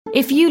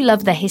If you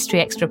love the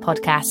History Extra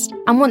podcast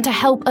and want to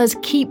help us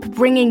keep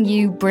bringing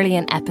you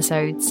brilliant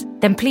episodes,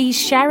 then please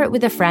share it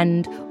with a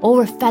friend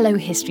or a fellow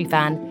history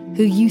fan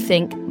who you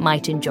think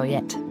might enjoy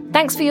it.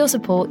 Thanks for your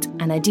support,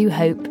 and I do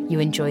hope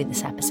you enjoy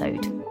this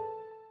episode.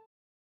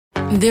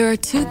 There are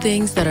two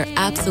things that are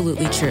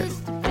absolutely true.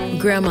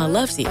 Grandma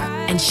loves you,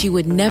 and she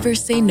would never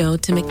say no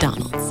to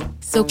McDonald's.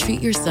 So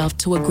treat yourself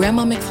to a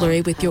Grandma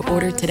McFlurry with your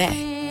order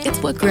today.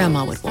 It's what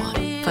Grandma would want.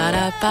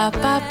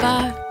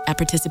 Ba-da-ba-ba-ba. At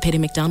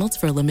participating McDonald's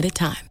for a limited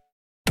time.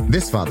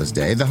 This Father's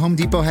Day, the Home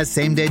Depot has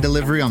same-day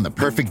delivery on the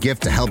perfect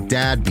gift to help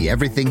Dad be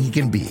everything he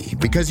can be.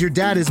 Because your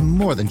dad is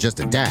more than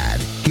just a dad.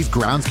 He's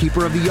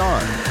groundskeeper of the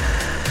yard,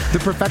 the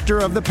perfecter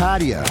of the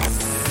patio,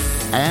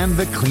 and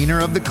the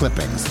cleaner of the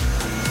clippings.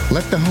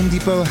 Let the Home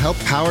Depot help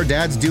power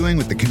Dad's doing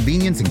with the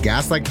convenience and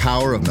gas-like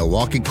power of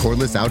Milwaukee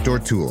cordless outdoor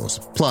tools.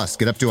 Plus,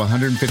 get up to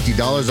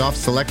 $150 off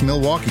select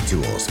Milwaukee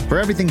tools. For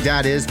everything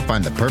Dad is,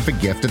 find the perfect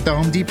gift at the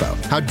Home Depot.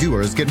 How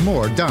doers get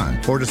more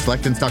done. Order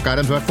select and stock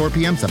items by 4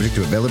 p.m. subject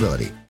to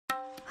availability.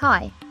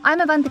 Hi,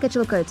 I'm Avantika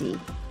Chilkoti,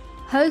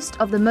 host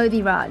of the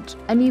Modi Raj,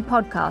 a new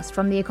podcast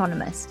from The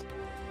Economist.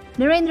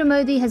 Narendra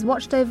Modi has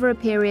watched over a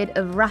period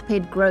of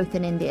rapid growth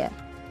in India,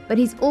 but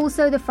he's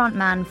also the front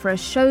man for a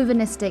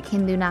chauvinistic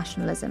Hindu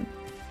nationalism.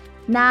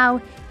 Now,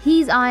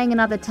 he's eyeing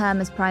another term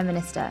as Prime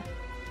Minister.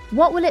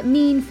 What will it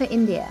mean for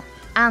India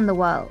and the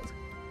world?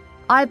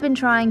 I've been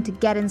trying to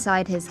get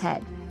inside his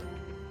head.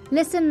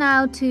 Listen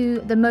now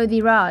to the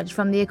Modi Raj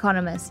from The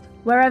Economist,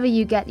 wherever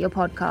you get your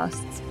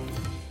podcasts.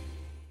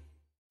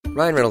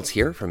 Ryan Reynolds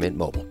here from Mint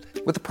Mobile.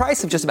 With the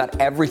price of just about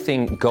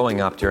everything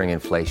going up during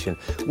inflation,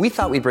 we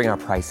thought we'd bring our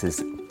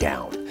prices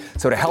down.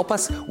 So to help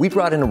us, we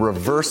brought in a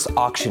reverse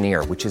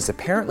auctioneer, which is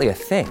apparently a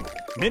thing.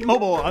 Mint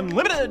Mobile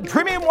Unlimited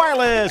Premium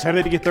Wireless. How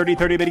to get 30,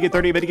 30, bit to get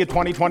 30, bit to get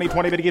 20, 20,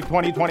 20, bit to get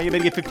 20, 20, bit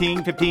to get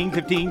 15, 15,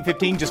 15,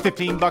 15, just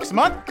 $15 a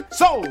month?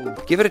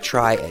 Sold! Give it a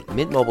try at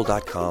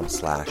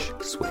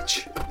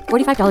mintmobile.com/switch.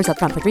 $45 up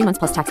front for 3 months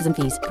plus taxes and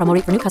fees. Promo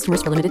rate for new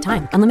customers for limited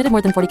time. Unlimited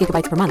more than 40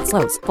 gigabytes per month.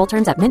 Slows full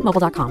terms at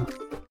mintmobile.com.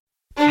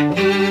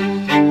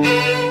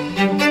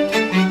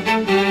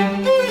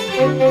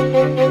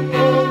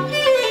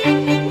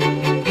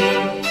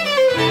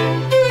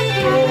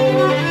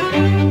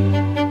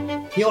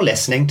 You're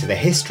listening to the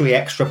History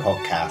Extra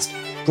podcast,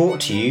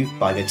 brought to you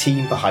by the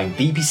team behind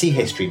BBC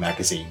History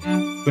Magazine,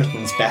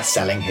 Britain's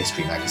best-selling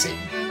history magazine.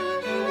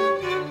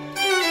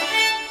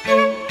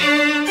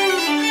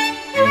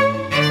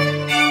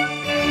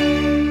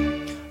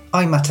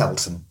 I'm Matt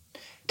Elton.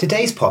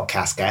 Today's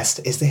podcast guest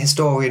is the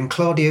historian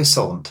Claudio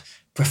Saunt,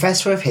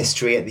 Professor of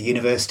History at the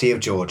University of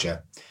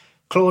Georgia.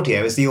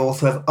 Claudio is the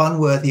author of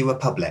Unworthy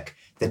Republic,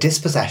 The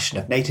Dispossession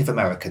of Native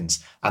Americans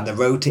and the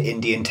Road to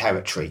Indian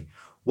Territory,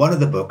 one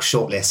of the books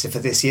shortlisted for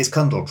this year's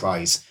Cundall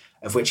Prize,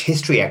 of which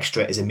History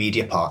Extra is a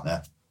media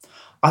partner.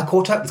 I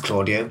caught up with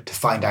Claudio to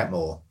find out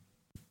more.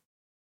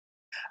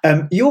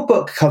 Your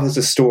book covers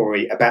a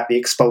story about the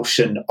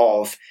expulsion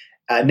of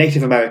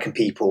Native American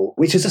people,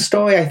 which is a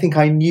story I think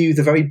I knew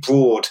the very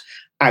broad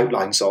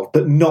outlines of,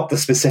 but not the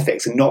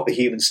specifics and not the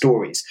human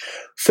stories.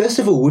 First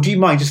of all, would you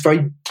mind just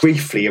very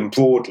briefly and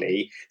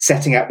broadly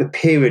setting out the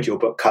period your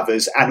book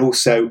covers and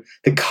also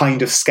the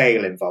kind of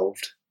scale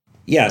involved?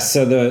 Yeah,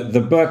 so the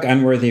book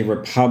Unworthy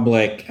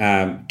Republic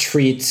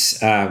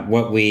treats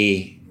what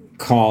we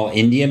call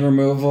Indian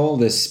removal,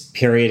 this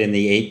period in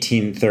the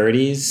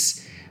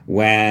 1830s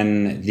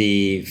when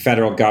the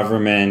federal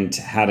government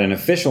had an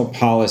official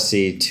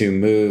policy to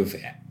move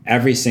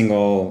every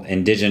single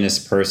indigenous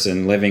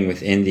person living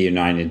within the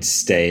United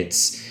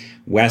States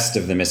west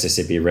of the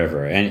Mississippi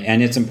River.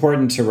 And it's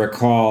important to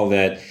recall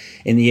that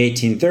in the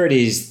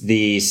 1830s,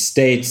 the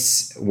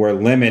states were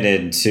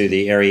limited to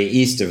the area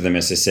east of the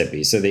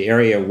Mississippi. So the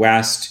area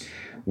west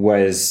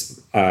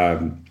was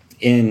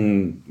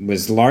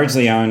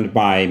largely owned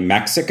by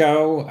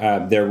Mexico.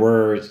 There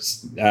were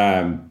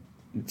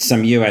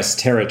some U.S.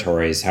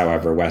 territories,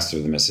 however, west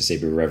of the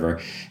Mississippi River.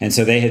 And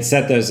so they had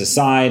set those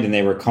aside, and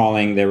they were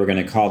going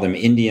to call them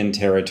Indian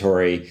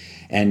Territory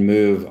and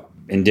move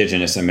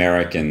indigenous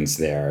Americans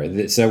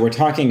there. So we're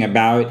talking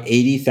about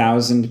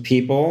 80,000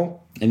 people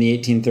in the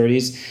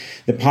 1830s.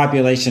 The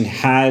population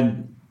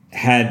had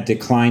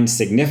declined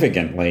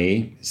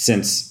significantly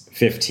since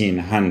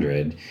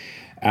 1500.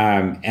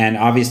 And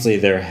obviously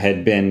there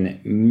had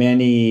been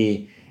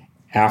many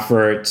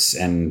efforts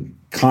and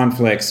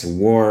conflicts,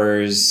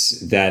 wars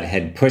that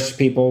had pushed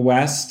people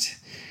west.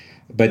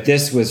 But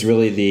this was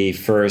really the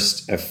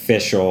first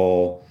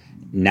official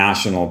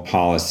national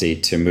policy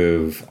to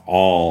move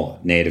all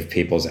Native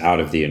peoples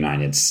out of the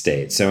United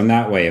States. So in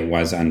that way, it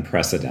was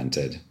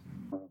unprecedented.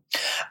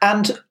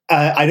 And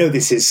I know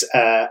this is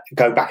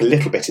going back a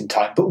little bit in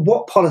time, but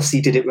what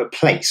policy did it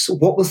replace?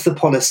 What was the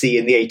policy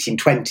in the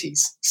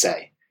 1820s,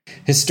 say?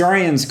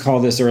 Historians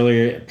call this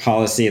earlier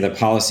policy the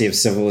policy of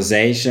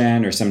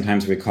civilization, or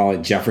sometimes we call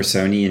it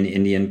Jeffersonian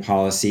Indian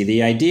policy.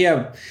 The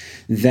idea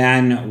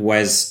then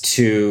was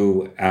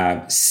to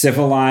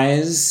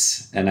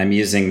civilize, and I'm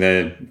using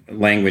the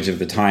language of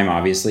the time,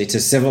 obviously, to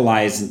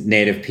civilize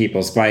Native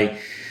peoples by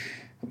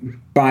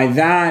By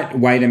that,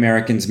 white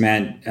Americans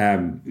meant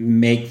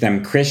make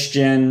them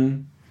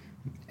Christian,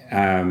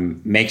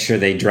 make sure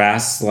they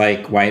dress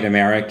like white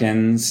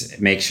Americans,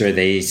 make sure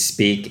they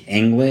speak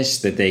English,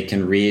 that they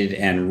can read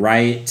and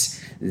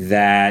write,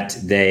 that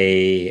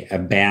they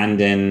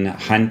abandon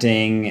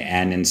hunting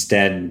and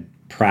instead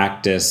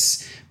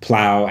practice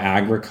plow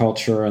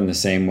agriculture in the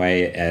same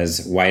way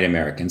as white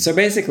Americans. So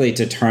basically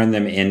to turn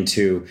them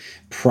into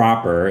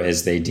proper,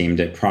 as they deemed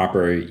it,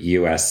 proper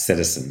U.S.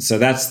 citizens. So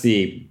that's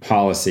the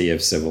policy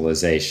of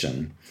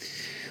civilization,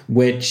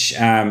 which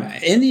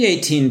in the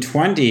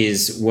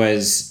 1820s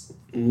was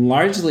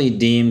largely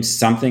deemed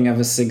something of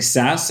a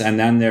success. And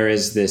then there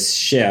is this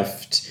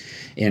shift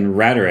in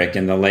rhetoric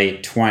in the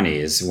late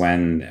 20s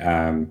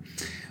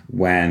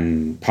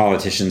when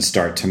politicians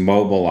start to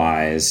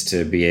mobilize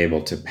to be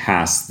able to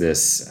pass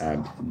this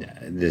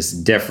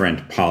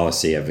different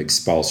policy of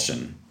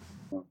expulsion.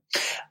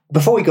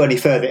 Before we go any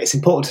further, it's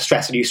important to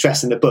stress, and you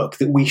stress in the book,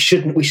 that we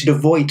should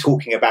avoid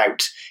talking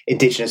about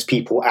Indigenous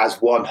people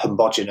as one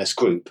homogenous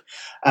group,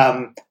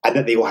 and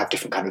that they all have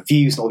different kind of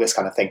views and all this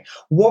kind of thing.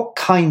 What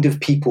kind of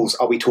peoples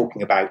are we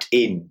talking about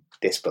in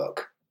this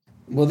book?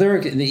 Well,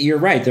 you're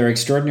right. They're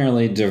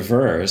extraordinarily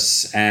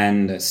diverse,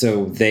 and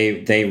so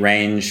they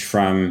range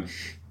from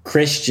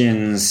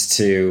Christians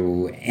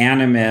to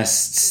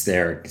animists.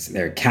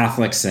 They're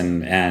Catholics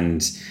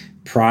and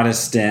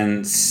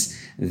Protestants.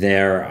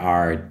 There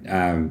are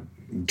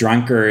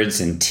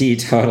drunkards and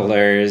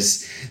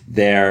teetotalers.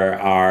 There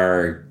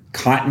are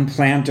cotton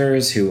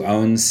planters who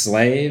owned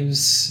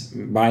slaves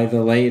by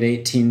the late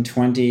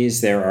 1820s.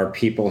 There are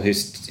people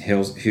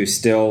who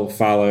still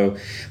follow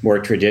more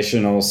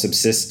traditional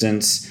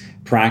subsistence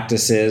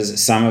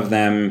practices. Some of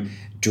them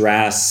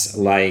dress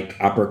like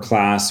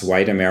upper-class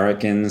white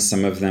Americans.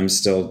 Some of them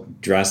still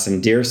dress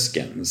in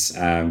deerskins.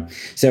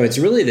 So it's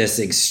really this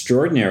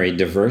extraordinary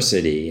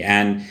diversity.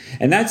 And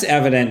that's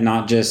evident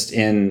not just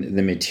in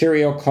the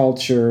material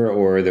culture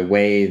or the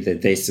way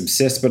that they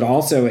subsist, but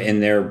also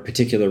in their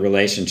particular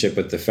relationship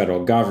with the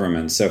federal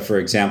government. So, for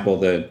example,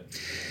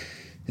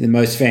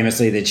 most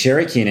famously, the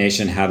Cherokee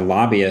Nation had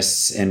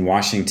lobbyists in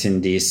Washington,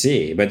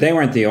 D.C., but they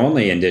weren't the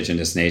only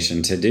indigenous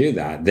nation to do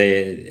that.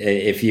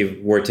 If you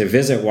were to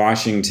visit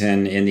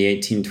Washington in the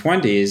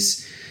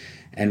 1820s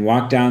and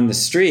walk down the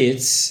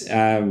streets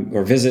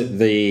or visit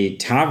the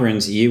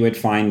taverns, you would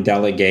find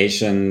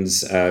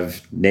delegations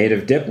of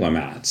native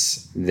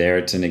diplomats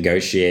there to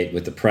negotiate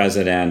with the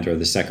president or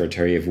the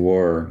Secretary of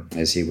War,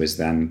 as he was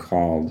then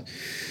called.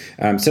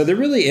 So there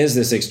really is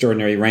this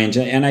extraordinary range,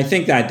 and I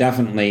think that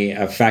definitely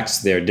affects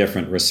their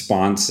different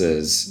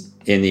responses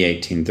in the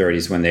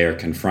 1830s when they are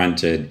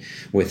confronted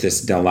with this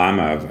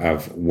dilemma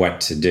of what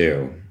to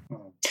do.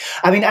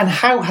 I mean, and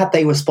how had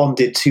they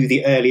responded to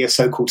the earlier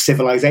so-called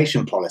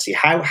civilization policy?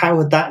 How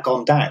had that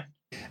gone down?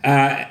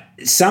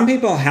 Some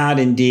people had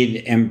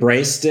indeed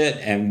embraced it,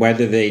 and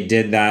whether they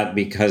did that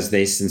because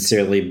they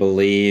sincerely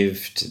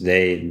believed,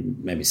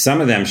 maybe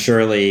some of them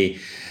surely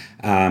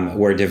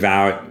were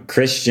devout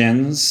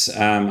Christians.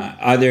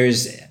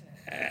 Others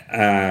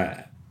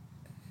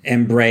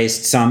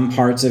embraced some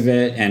parts of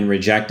it and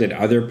rejected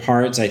other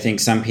parts. I think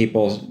some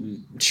people,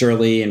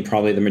 surely, and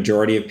probably the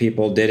majority of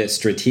people, did it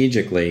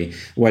strategically.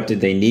 What did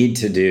they need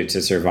to do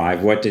to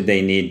survive? What did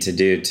they need to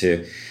do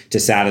to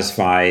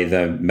satisfy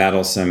the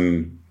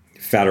meddlesome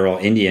federal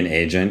Indian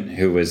agent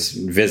who was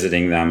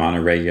visiting them on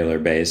a regular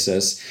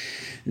basis?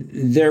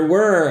 There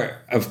were,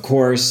 of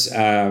course,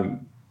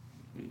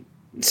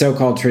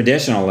 so-called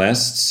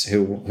traditionalists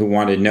who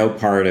wanted no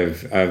part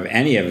of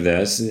any of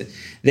this.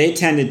 They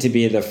tended to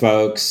be the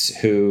folks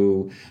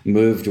who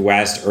moved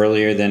west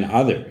earlier than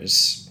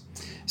others.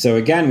 So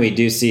again, we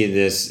do see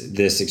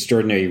this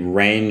extraordinary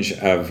range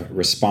of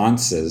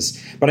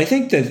responses. But I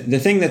think that the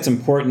thing that's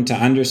important to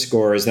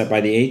underscore is that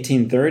by the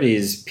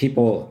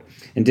 1830s,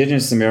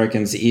 indigenous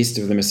Americans east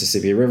of the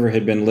Mississippi River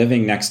had been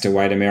living next to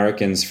white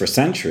Americans for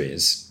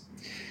centuries.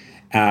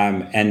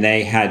 And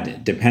they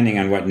had, depending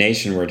on what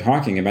nation we're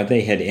talking about,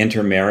 they had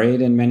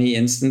intermarried in many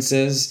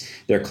instances.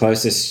 Their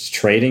closest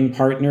trading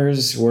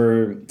partners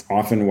were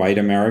often white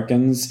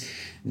Americans.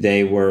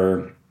 They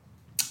were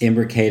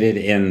imbricated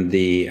in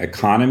the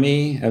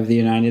economy of the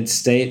United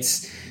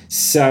States.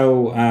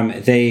 So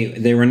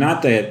they were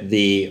not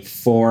the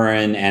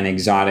foreign and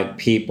exotic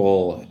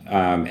people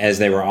as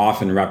they were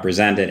often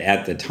represented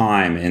at the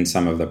time in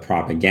some of the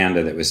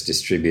propaganda that was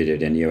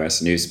distributed in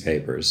U.S.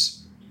 newspapers.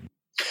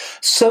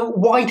 So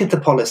why did the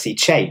policy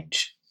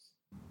change?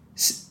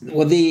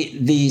 Well,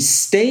 the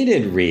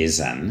stated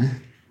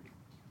reason,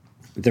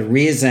 the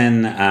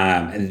reason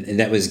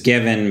that was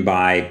given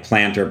by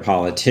planter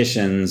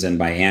politicians and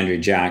by Andrew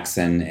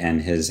Jackson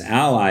and his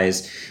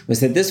allies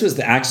was that this was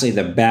actually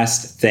the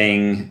best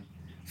thing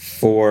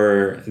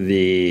for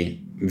the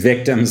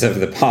victims of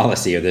the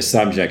policy or the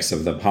subjects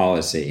of the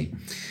policy.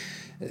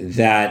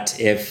 That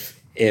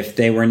if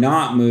they were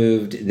not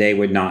moved, they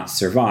would not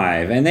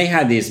survive. And they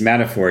had these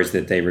metaphors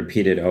that they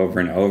repeated over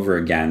and over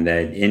again,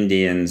 that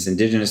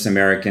indigenous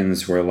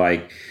Americans were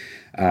like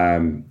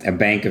a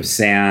bank of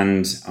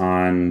sand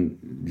on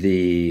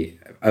the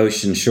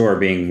ocean shore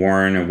being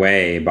worn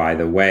away by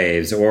the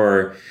waves.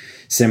 Or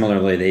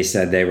similarly, they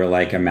said they were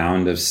like a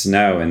mound of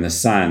snow in the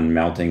sun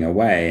melting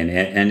away.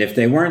 And if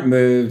they weren't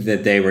moved,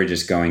 that they were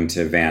just going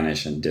to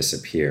vanish and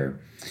disappear.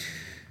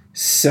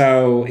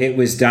 So it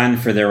was done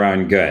for their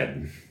own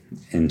good,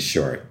 in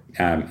short.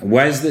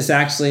 Was this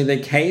actually the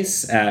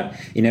case?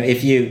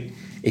 If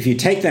you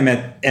take them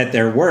at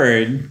their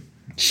word,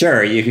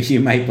 sure, you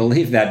might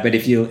believe that. But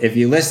if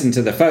you listen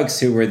to the folks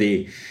who were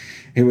the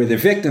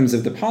victims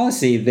of the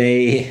policy,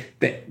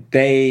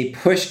 they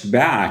pushed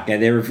back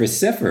and they were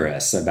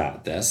vociferous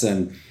about this,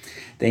 and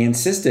they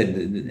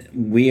insisted,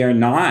 we are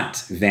not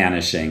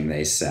vanishing.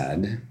 They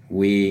said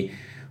we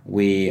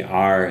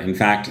are in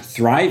fact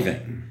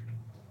thriving.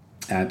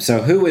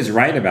 So who was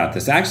right about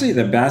this? Actually,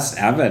 the best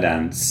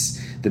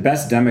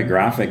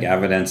demographic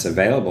evidence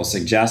available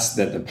suggests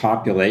that the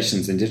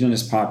populations,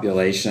 indigenous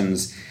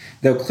populations,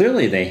 though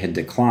clearly they had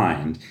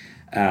declined,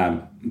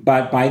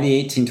 but by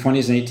the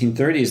 1820s and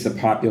 1830s, the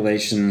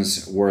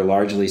populations were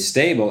largely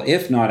stable,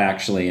 if not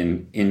actually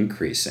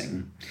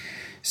increasing.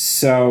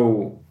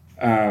 So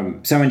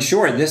in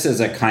short, this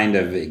is a kind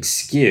of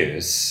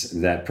excuse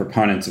that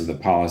proponents of the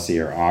policy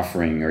are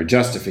offering, or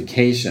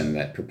justification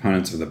that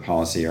proponents of the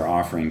policy are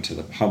offering to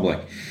the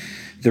public.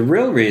 The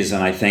real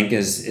reason, I think,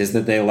 is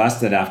that they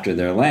lusted after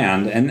their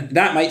land, and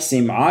that might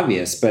seem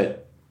obvious,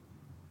 but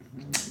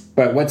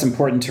what's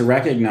important to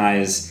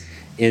recognize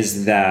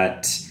is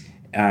that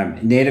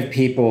Native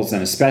peoples,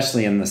 and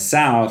especially in the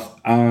South,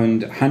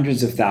 owned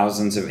hundreds of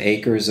thousands of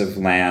acres of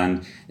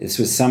land. This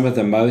was some of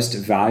the most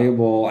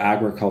valuable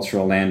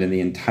agricultural land in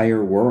the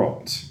entire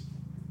world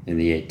in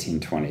the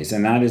 1820s,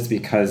 and that is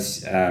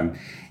because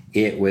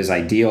it was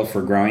ideal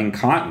for growing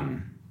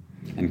cotton,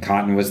 and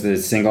cotton was the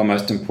single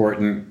most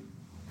important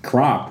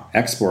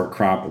export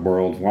crop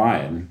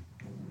worldwide.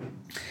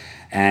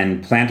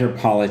 And planter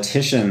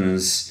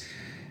politicians,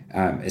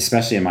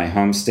 especially in my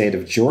home state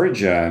of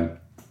Georgia,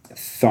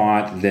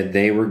 thought that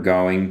they were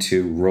going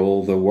to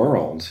rule the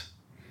world.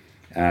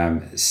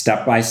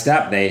 Step by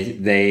step,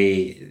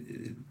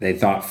 they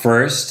thought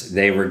first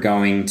they were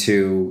going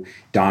to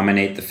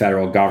dominate the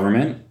federal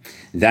government.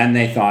 Then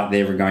they thought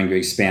they were going to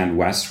expand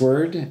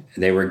westward.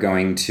 They were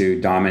going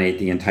to dominate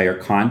the entire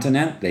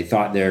continent. They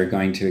thought they were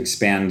going to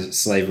expand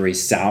slavery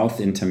south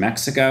into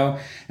Mexico.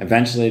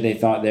 Eventually, they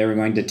thought they were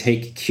going to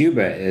take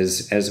Cuba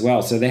as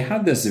well. So they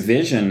had this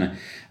vision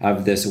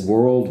of this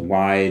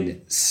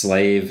worldwide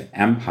slave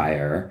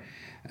empire,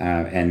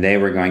 and they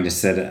were going to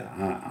sit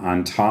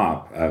on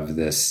top of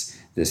this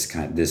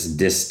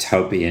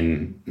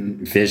dystopian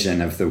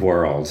vision of the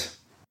world.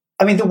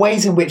 I mean, the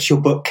ways in which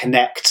your book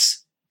connects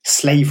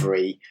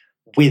slavery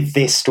with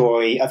this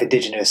story of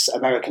indigenous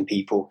American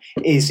people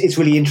is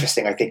really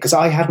interesting, I think, because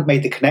I hadn't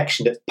made the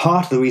connection that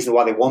part of the reason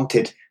why they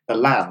wanted the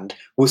land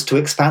was to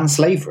expand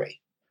slavery.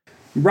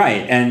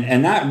 Right,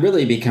 and that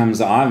really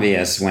becomes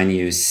obvious when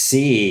you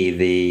see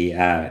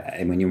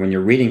when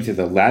you're reading through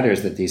the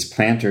letters that these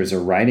planters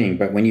are writing.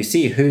 But when you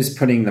see who's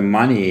putting the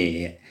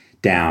money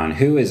down,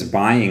 who is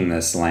buying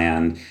this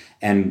land,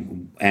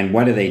 and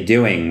what are they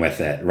doing with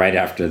it right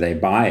after they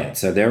buy it?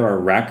 So there are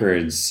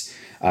records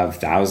of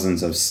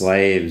thousands of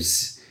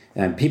slaves,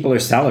 and people are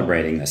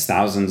celebrating this.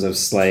 Thousands of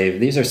slaves.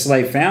 These are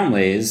slave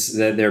families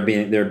that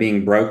they're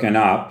being broken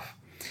up.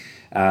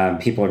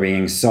 People are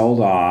being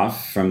sold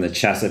off from the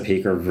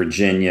Chesapeake or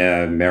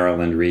Virginia,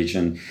 Maryland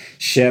region,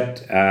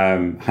 shipped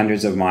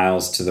hundreds of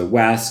miles to the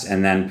west,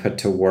 and then put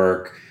to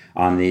work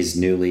on these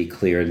newly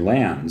cleared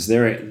lands.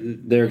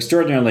 They're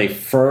extraordinarily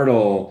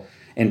fertile,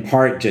 in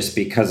part just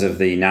because of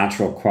the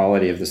natural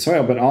quality of the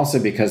soil, but also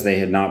because they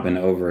had not been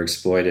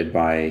overexploited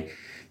by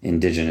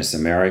indigenous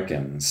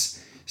Americans.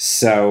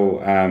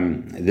 So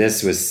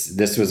this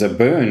was a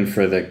boon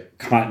for the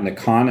cotton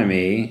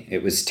economy.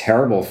 It was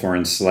terrible for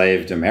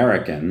enslaved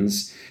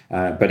Americans,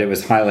 but it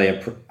was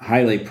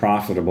highly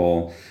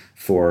profitable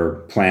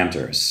for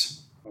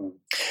planters.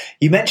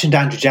 You mentioned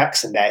Andrew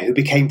Jackson there, who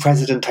became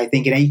president, I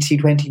think, in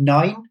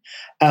 1829.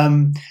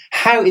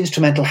 How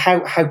instrumental,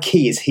 how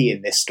key is he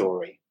in this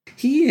story?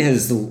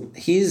 He's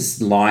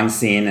long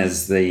seen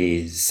as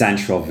the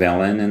central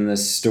villain in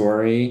this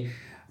story,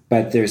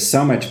 but there's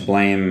so much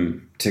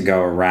blame to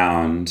go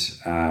around,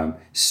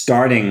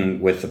 starting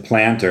with the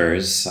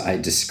planters I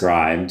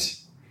described.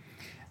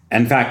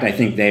 In fact, I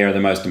think they are the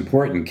most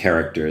important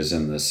characters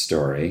in this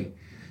story,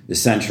 the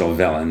central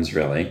villains,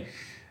 really.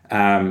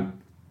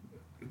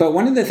 But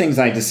one of the things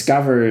I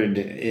discovered,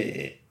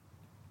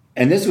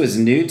 and this was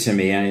new to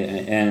me,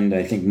 and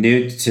I think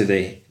new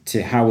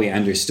to how we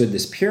understood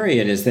this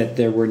period, is that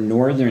there were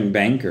northern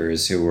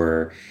bankers who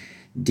were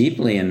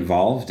deeply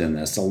involved in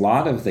this. A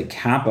lot of the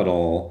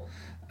capital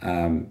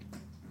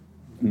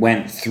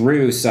went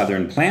through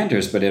southern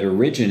planters, but it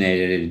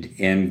originated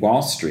in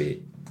Wall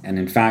Street. And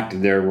in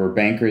fact, there were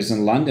bankers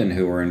in London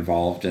who were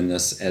involved in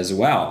this as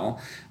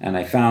well. And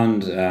I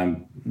found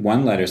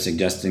one letter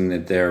suggesting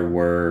that there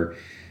were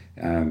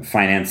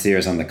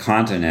financiers on the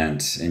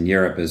continent in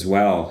Europe as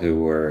well who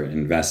were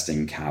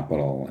investing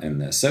capital in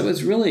this. So it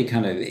was really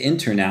kind of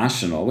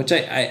international, which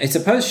I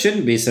suppose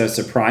shouldn't be so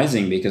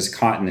surprising because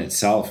cotton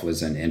itself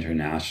was an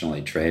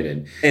internationally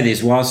traded. And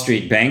these Wall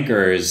Street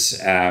bankers,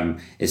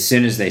 as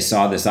soon as they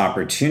saw this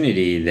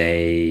opportunity,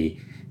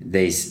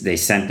 they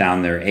sent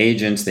down their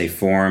agents, they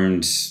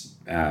formed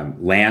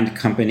land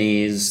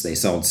companies, they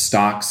sold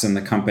stocks in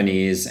the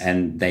companies,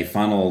 and they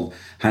funneled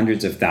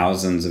hundreds of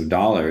thousands of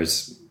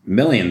dollars,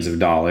 millions of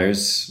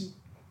dollars,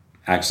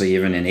 actually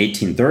even in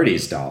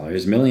 1830s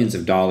dollars, millions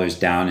of dollars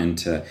down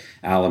into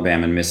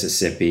Alabama and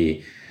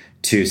Mississippi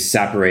to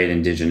separate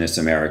indigenous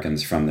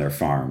Americans from their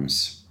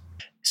farms.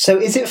 So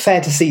is it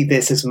fair to see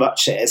this as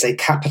much as a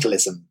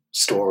capitalism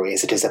story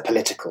as it is a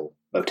political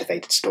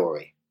motivated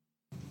story?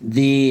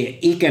 The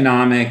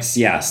economics,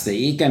 yes,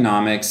 the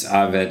economics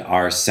of it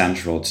are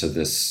central to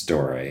this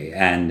story.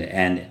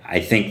 And I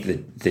think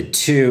that the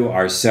two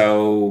are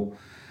so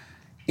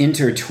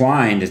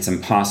intertwined, it's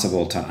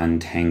impossible to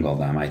untangle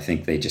them. I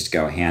think they just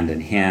go hand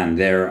in hand.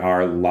 There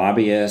are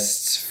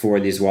lobbyists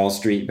for these Wall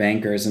Street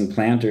bankers and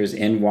planters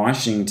in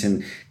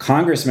Washington.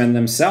 Congressmen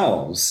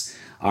themselves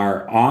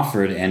are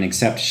offered and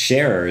accept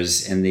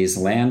shares in these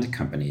land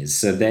companies.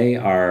 So they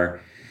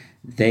have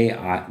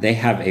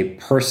a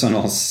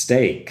personal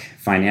stake,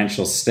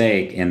 financial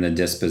stake in the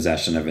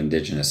dispossession of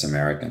indigenous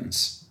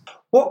Americans.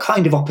 What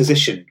kind of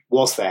opposition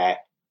was there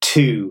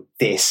to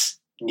this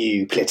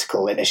new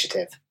political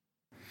initiative?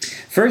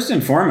 First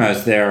and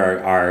foremost,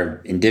 there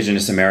are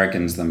indigenous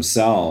Americans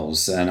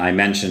themselves. And I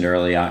mentioned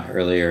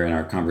earlier in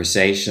our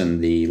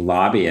conversation the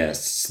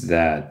lobbyists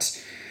that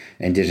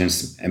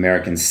indigenous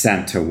Americans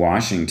sent to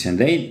Washington.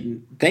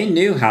 They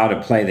knew how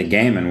to play the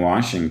game in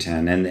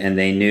Washington, and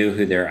they knew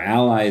who their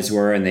allies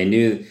were, and they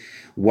knew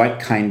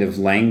what kind of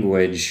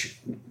language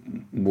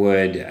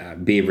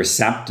would be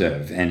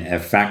receptive and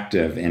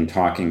effective in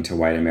talking to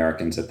white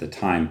Americans at the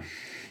time.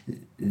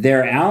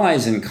 Their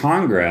allies in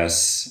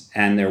Congress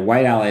and their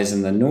white allies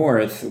in the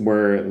North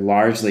were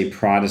largely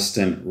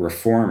Protestant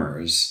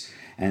reformers.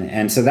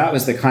 And so that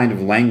was the kind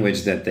of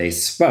language that they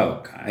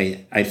spoke.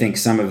 I think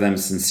some of them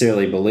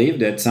sincerely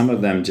believed it. Some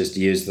of them just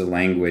used the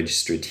language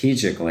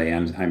strategically.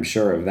 I'm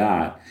sure of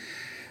that.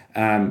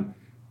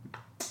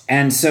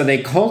 And so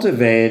they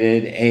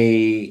cultivated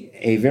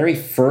a very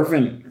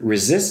fervent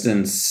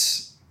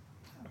resistance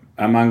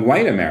among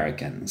white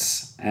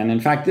Americans. And in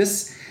fact,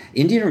 this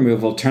Indian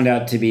removal turned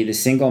out to be the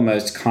single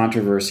most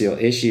controversial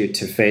issue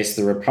to face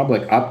the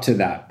Republic up to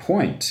that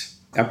point,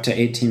 up to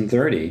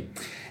 1830.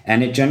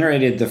 And it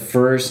generated the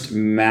first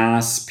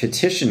mass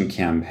petition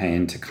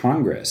campaign to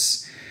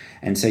Congress.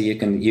 And so you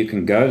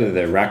can go to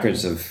the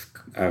records of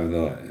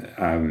the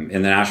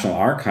in the National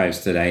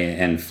Archives today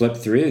and flip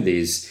through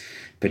these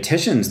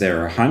petitions.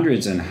 There are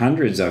hundreds and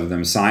hundreds of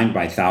them signed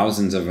by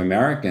thousands of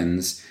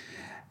Americans.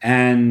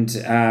 And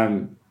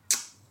the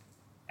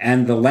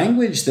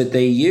language that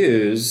they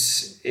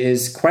use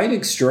is quite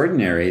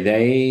extraordinary.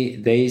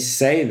 They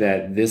say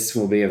that this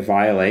will be a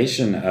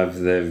violation of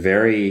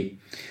the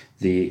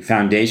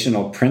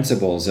foundational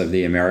principles of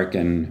the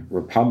American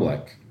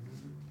Republic.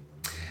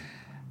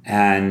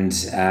 And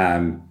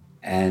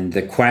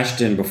the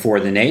question before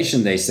the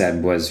nation, they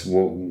said, was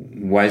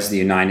the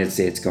United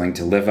States going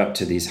to live up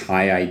to these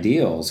high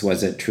ideals?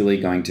 Was it truly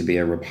going to be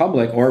a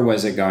republic, or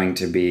was it going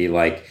to be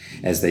like,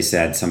 as they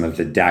said, some of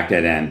the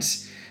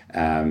decadent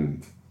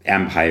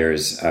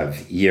empires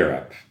of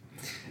Europe?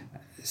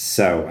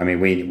 So, I mean,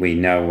 we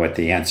know what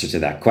the answer to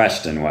that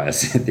question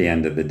was at the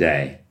end of the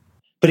day.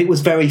 But it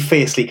was very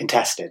fiercely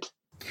contested.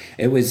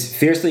 It was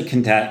fiercely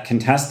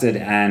contested,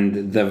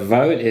 and the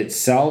vote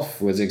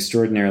itself was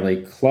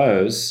extraordinarily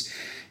close.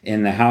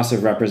 In the House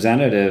of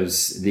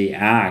Representatives, the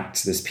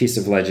act, this piece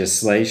of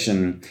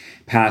legislation,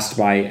 passed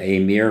by a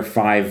mere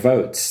 5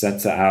 votes.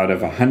 That's out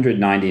of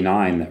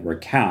 199 that were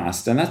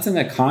cast. And that's in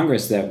a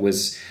Congress that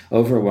was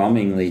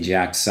overwhelmingly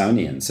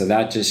Jacksonian. So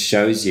that just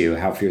shows you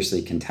how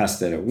fiercely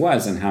contested it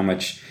was and how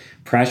much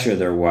pressure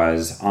there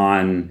was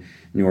on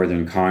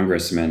Northern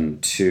congressmen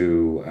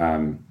to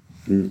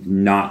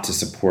not to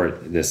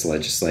support this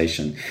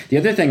legislation. The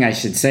other thing I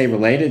should say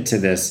related to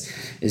this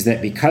is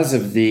that because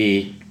of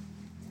the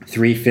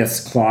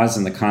 3/5 clause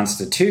in the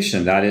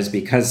Constitution, that is,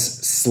 because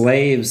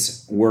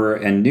slaves were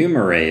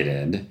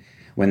enumerated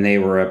when they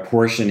were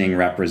apportioning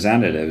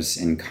representatives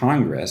in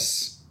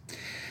Congress,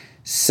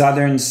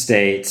 Southern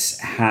states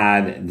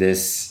had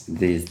this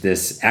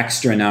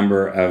extra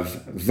number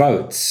of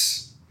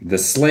votes, the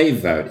slave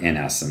vote in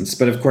essence.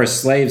 But of course,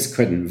 slaves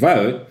couldn't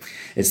vote.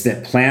 It's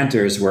that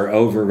planters were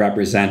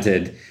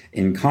overrepresented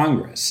in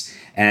Congress.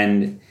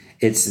 And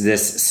it's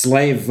this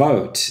slave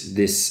vote,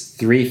 this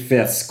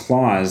 3/5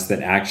 clause,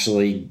 that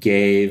actually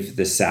gave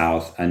the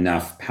South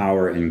enough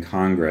power in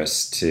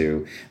Congress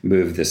to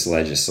move this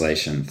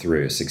legislation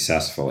through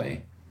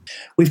successfully.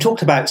 We've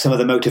talked about some of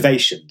the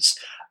motivations.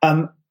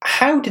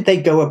 How did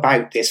they go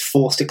about this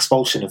forced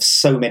expulsion of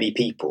so many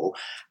people?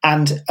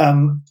 And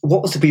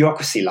what was the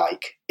bureaucracy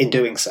like in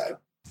doing so?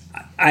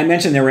 I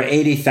mentioned there were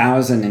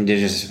 80,000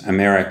 indigenous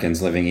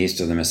Americans living east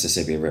of the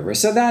Mississippi River.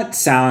 So that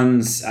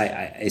sounds,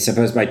 I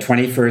suppose by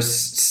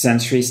 21st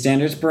century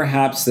standards,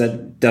 perhaps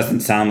that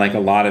doesn't sound like a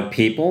lot of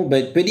people.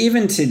 But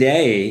even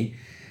today,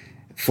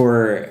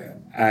 for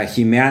a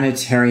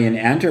humanitarian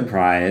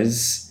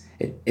enterprise,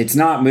 it's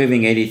not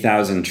moving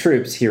 80,000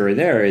 troops here or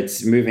there.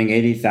 It's moving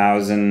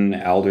 80,000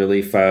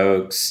 elderly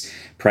folks,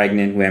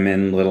 pregnant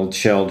women, little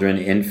children,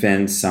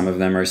 infants. Some of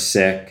them are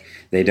sick.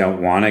 They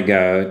don't want to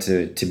go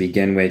to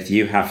begin with.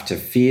 You have to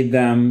feed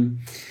them.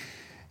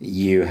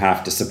 You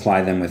have to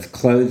supply them with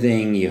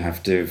clothing. You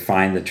have to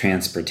find the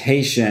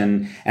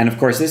transportation. And of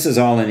course, this is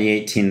all in the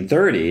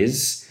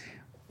 1830s.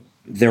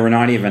 There were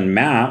not even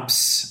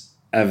maps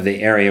of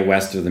the area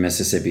west of the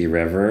Mississippi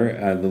River.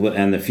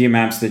 And the few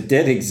maps that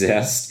did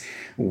exist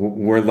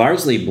were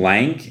largely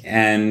blank.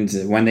 And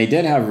when they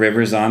did have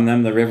rivers on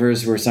them, the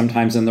rivers were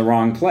sometimes in the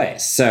wrong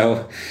place.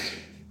 So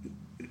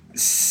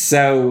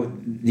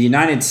the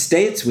United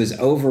States was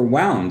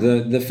overwhelmed.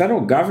 The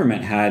federal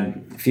government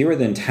had fewer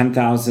than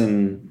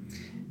 10,000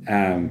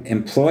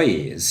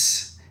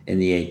 employees in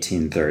the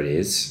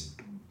 1830s.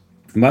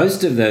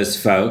 Most of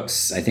those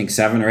folks, I think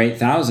 7,000 or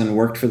 8,000,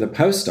 worked for the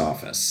post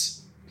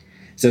office.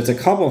 So it's a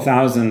couple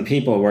thousand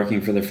people working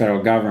for the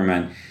federal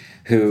government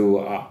who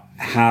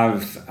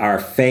are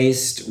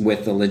faced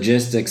with the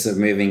logistics of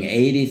moving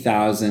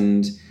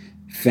 80,000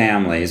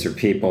 families or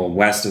people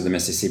west of the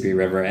Mississippi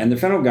River, and the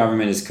federal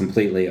government is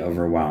completely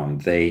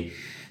overwhelmed. They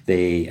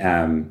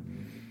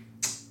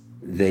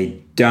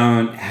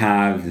don't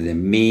have the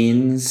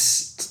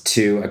means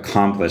to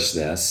accomplish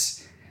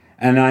this,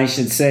 and I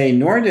should say,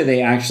 nor do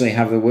they actually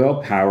have the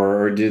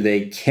willpower, or do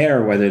they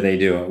care whether they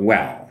do it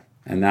well,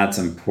 and that's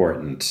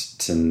important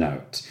to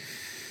note.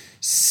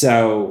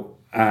 So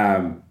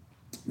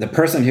the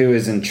person who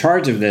is in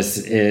charge of this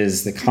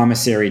is the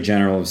Commissary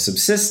General of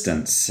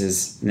Subsistence.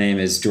 His name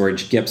is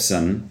George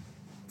Gibson.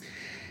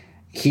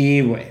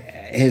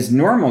 His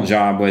normal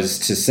job was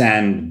to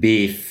send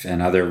beef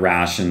and other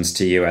rations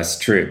to U.S.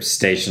 troops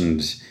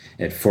stationed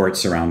at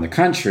forts around the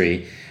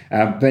country.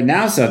 But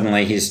now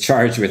suddenly he's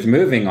charged with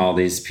moving all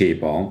these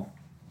people.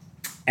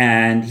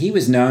 And he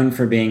was known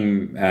for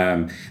being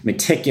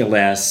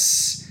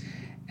meticulous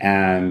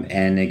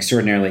and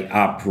extraordinarily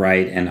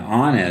upright and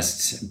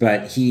honest,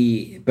 but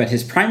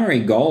his primary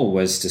goal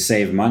was to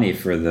save money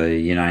for the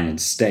United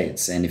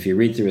States. And if you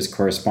read through his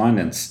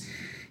correspondence,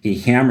 he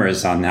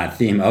hammers on that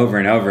theme over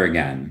and over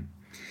again.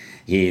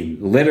 He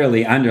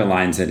literally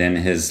underlines it in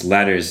his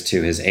letters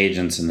to his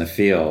agents in the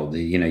field.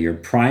 You know, your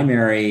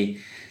primary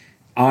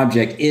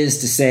object is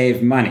to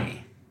save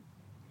money.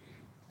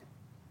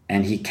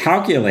 And he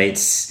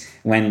calculates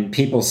when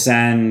people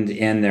send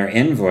in their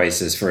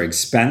invoices for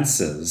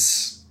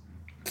expenses,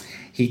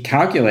 he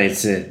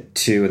calculates it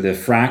to the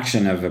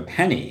fraction of a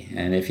penny.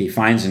 And if he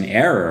finds an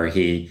error,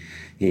 he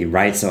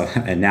writes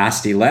a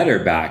nasty letter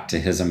back to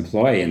his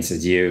employee and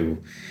says,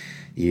 you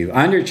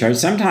undercharge.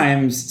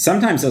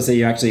 Sometimes they'll say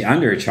you actually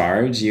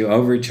undercharge, you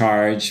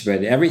overcharge,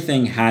 but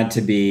everything had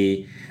to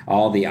be,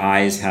 all the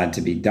I's had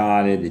to be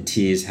dotted, the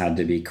T's had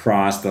to be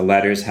crossed, the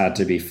letters had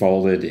to be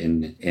folded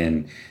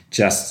in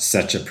just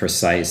such a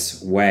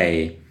precise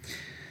way.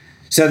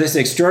 So this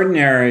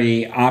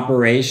extraordinary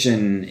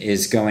operation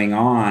is going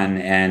on,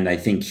 and I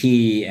think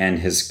he and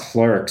his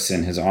clerks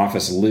in his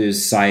office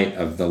lose sight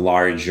of the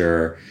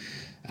larger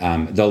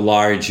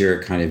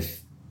kind of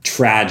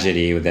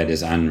tragedy that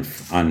is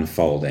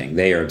unfolding.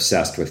 They are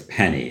obsessed with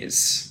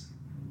pennies.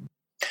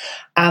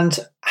 And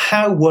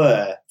how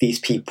were these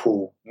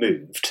people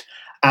moved?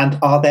 And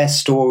are there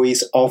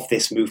stories of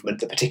this movement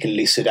that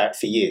particularly stood out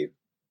for you?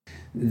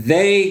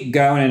 They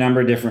go in a number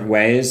of different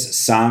ways.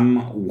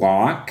 Some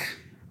walk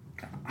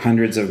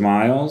hundreds of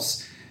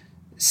miles.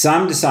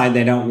 Some decide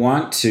they don't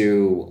want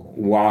to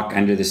walk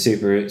under the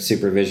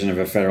supervision of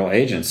a federal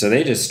agent, so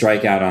they just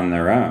strike out on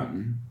their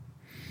own.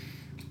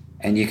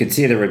 And you could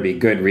see there would be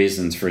good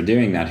reasons for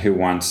doing that. Who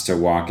wants to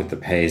walk at the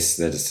pace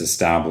that is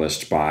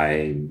established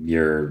by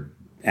your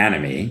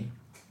enemy?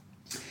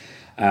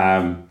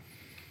 So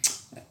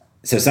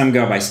some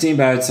go by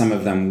steamboats, some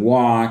of them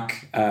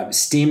walk.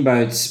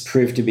 Steamboats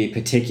prove to be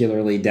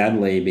particularly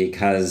deadly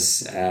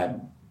because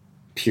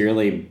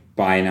purely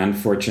by an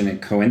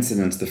unfortunate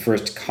coincidence, the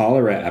first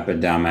cholera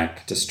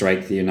epidemic to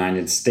strike the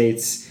United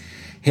States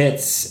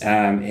hits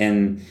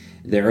in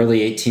the early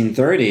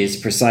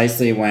 1830s,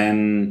 precisely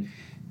when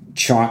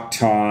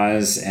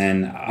Choctaws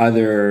and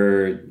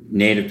other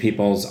native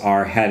peoples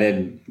are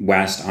headed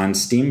west on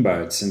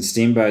steamboats. And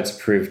steamboats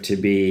proved to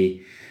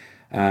be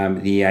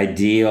the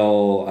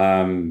ideal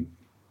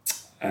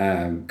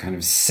kind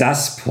of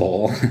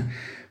cesspool.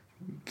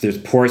 There's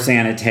poor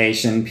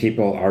sanitation.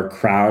 People are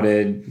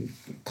crowded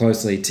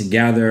closely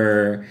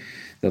together.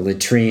 The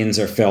latrines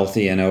are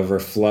filthy and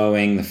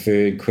overflowing. The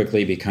food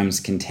quickly becomes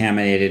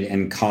contaminated,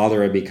 and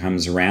cholera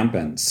becomes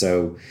rampant.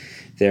 So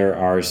there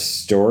are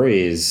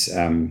stories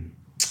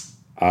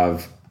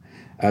of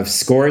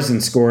scores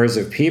and scores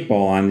of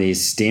people on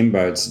these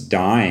steamboats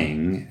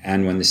dying.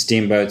 And when the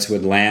steamboats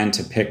would land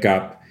to pick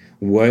up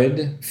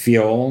wood,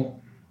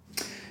 fuel,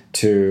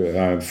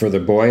 for the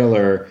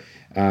boiler,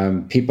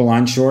 people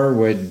on shore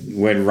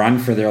would run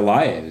for their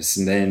lives,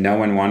 and then no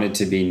one wanted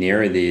to be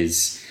near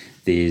these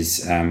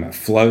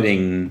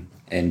floating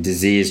and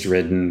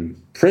disease-ridden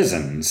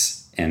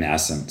prisons, in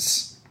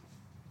essence.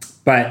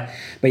 But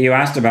you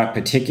asked about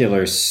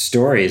particular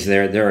stories.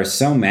 There are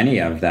so many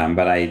of them,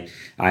 but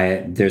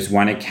there's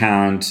one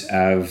account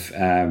of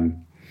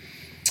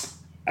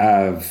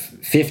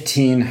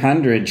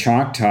 1,500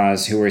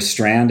 Choctaws who were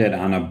stranded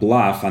on a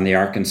bluff on the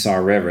Arkansas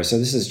River. So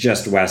this is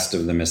just west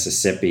of the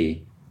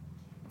Mississippi.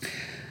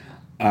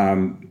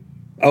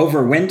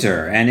 Over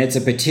winter, and it's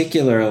a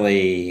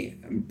particularly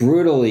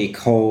brutally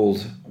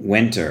cold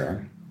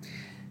winter.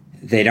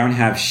 They don't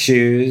have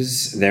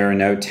shoes. There are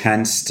no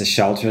tents to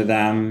shelter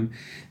them.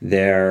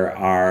 There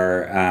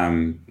are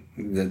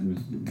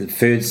the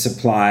food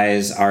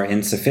supplies are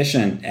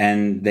insufficient,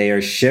 and they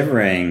are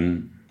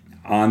shivering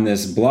on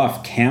this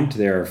bluff, camped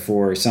there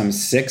for some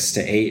 6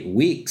 to 8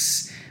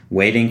 weeks,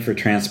 waiting for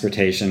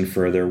transportation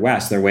further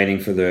west. They're waiting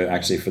for the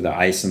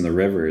ice in the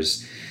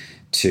rivers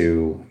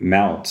to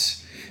melt.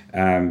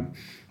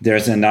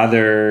 There's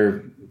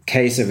another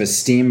case of a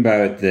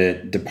steamboat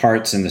that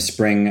departs in the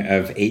spring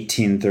of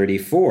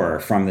 1834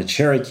 from the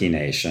Cherokee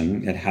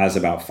Nation. It has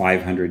about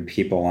 500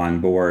 people on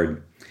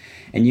board.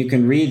 And you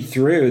can read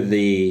through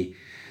the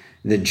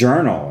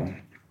journal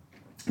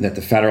that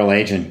the federal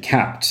agent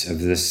kept of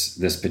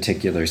this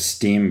particular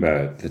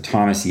steamboat, the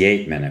Thomas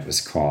Yateman it was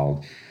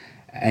called.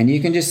 And you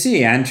can just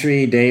see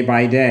entry day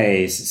by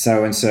day,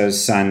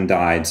 so-and-so's son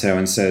died,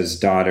 so-and-so's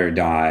daughter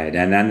died.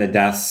 And then the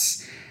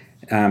deaths,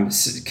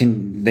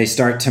 they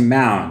start to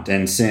mount,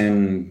 and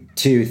soon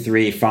 2,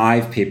 3,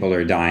 5 people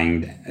are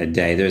dying a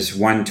day. There's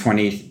one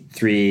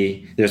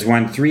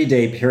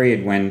 3-day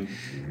period when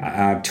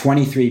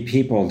 23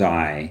 people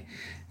die.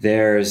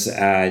 There's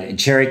a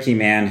Cherokee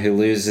man who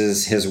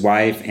loses his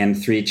wife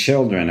and 3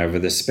 children over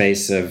the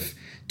space of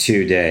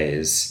 2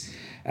 days.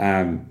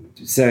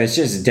 So it's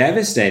just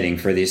devastating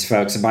for these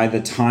folks. By the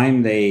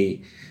time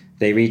they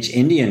reach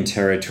Indian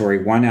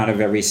territory, 1 out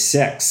of every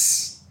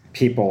 6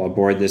 people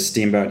aboard this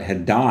steamboat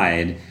had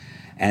died,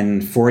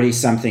 and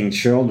 40-something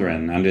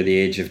children under the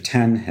age of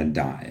 10 had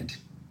died.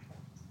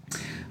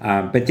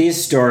 But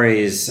these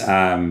stories,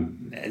 there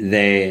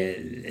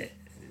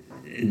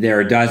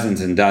are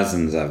dozens and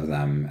dozens of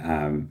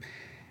them,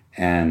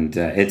 and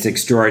it's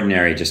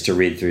extraordinary just to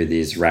read through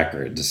these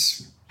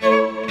records.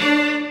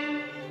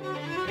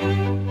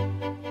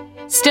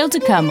 Still to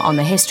come on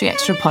the History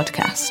Extra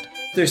podcast.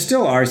 There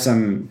still are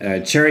some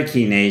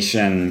Cherokee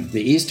Nation,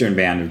 the eastern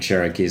band of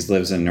Cherokees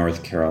lives in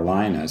North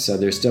Carolina, so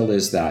there still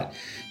is that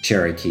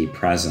Cherokee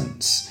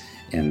presence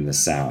in the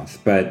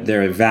South. But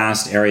there are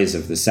vast areas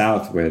of the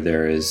South where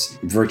there is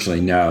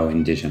virtually no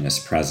indigenous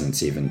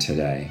presence even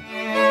today.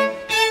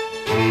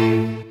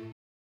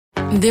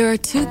 There are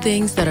 2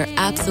 things that are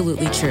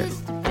absolutely true.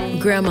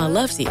 Grandma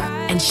loves you,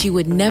 and she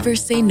would never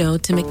say no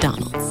to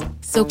McDonald's.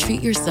 So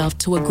treat yourself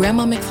to a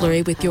Grandma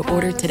McFlurry with your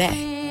order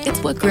today. It's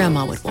what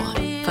Grandma would want.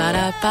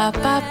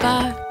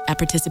 Ba-da-ba-ba-ba. At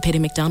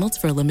participating McDonald's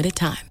for a limited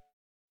time.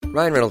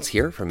 Ryan Reynolds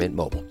here from Mint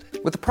Mobile.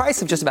 With the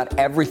price of just about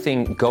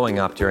everything going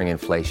up during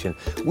inflation,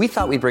 we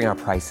thought we'd bring our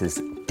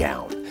prices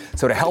down.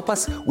 So to help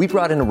us, we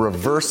brought in a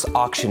reverse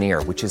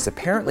auctioneer, which is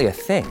apparently a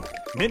thing.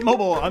 Mint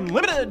Mobile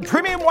Unlimited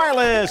Premium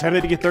Wireless. How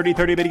to get 30,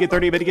 30, how to get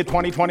 30, how to get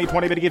 20, 20,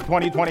 20, how to get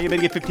 20, 20, how to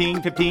get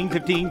 15, 15,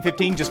 15,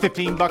 15, just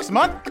 $15 a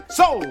month?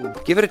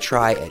 Sold! Give it a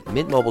try at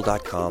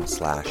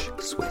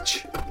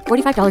mintmobile.com/switch.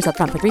 $45 up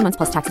front for 3 months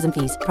plus taxes and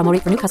fees. Promo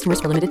rate for new customers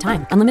for limited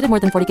time. Unlimited more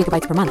than 40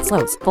 gigabytes per month.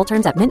 Slows full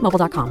terms at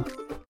mintmobile.com.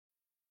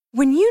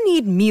 When you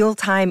need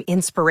mealtime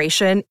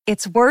inspiration,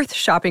 it's worth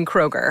shopping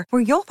Kroger,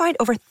 where you'll find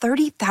over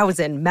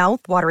 30,000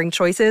 mouth-watering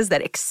choices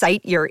that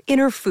excite your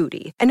inner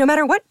foodie. And no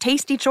matter what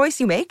tasty choice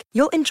you make,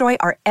 you'll enjoy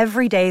our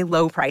everyday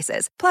low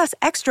prices, plus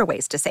extra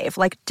ways to save,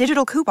 like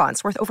digital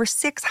coupons worth over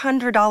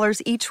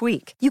 $600 each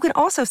week. You can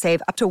also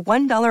save up to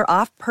 $1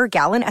 off per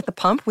gallon at the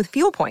pump with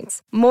fuel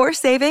points. More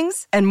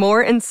savings and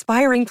more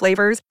inspiring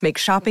flavors make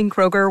shopping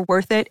Kroger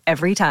worth it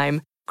every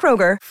time.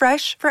 Kroger,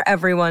 fresh for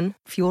everyone.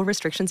 Fuel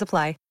restrictions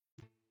apply.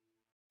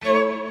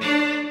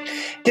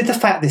 Did the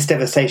fact this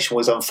devastation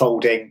was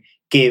unfolding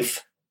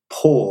give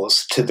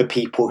pause to the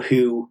people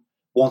who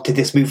wanted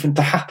this movement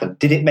to happen?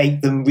 Did it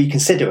make them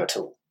reconsider at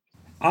all?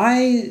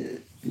 I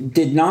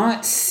did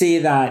not see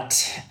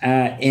that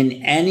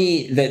in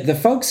any... The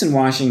folks in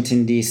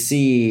Washington,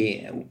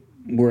 D.C.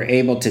 were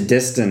able to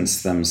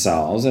distance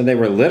themselves, and they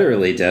were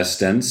literally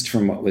distanced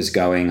from what was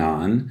going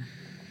on.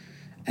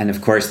 And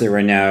of course, there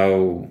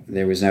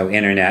was no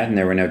internet, and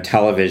there were no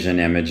television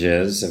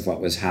images of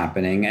what was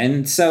happening.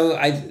 And so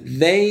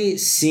they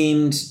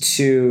seemed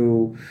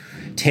to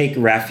take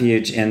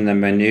refuge in the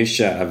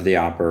minutia of the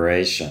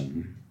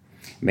operation.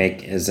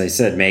 As I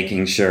said,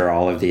 making sure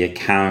all of the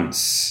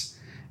accounts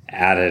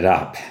added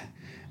up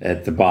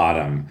at the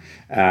bottom.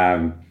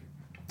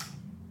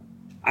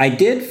 I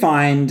did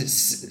find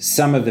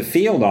some of the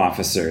field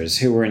officers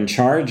who were in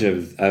charge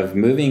of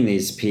moving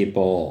these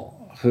people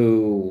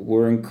who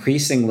were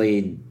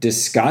increasingly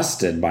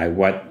disgusted by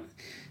what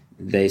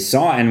they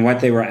saw and what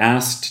they were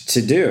asked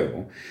to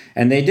do.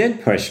 And they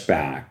did push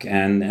back,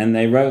 and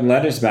they wrote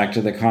letters back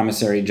to the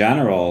Commissary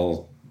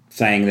General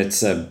saying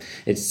that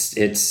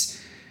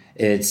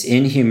it's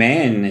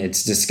inhumane,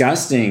 it's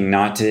disgusting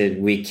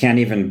we can't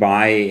even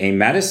buy a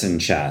medicine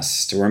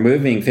chest. We're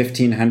moving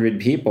 1,500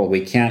 people.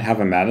 We can't have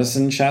a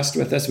medicine chest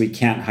with us. We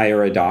can't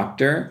hire a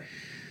doctor.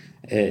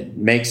 It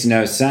makes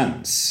no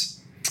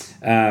sense.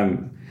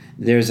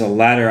 There's a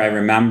letter I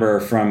remember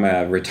from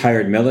a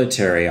retired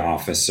military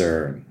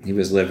officer. He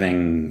was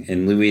living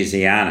in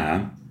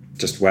Louisiana,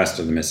 just west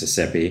of the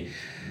Mississippi.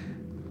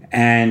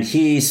 And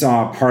he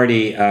saw a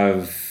party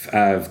of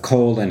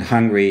cold and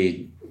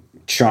hungry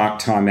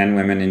Choctaw men,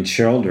 women, and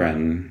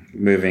children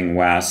moving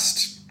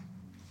west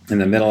in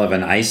the middle of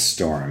an ice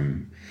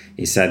storm.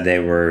 He said they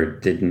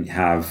didn't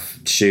have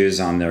shoes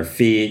on their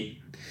feet.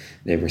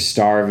 They were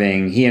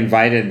starving. He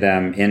invited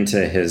them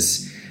into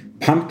his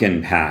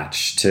pumpkin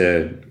patch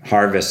to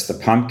harvest the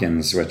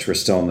pumpkins, which were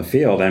still in the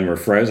field and were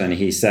frozen.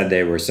 He said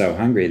they were so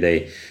hungry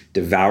they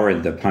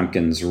devoured the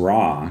pumpkins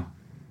raw.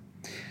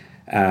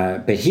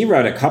 But he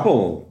wrote a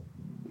couple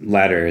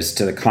letters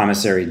to the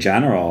Commissary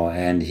General,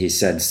 and he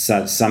said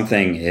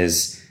something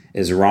is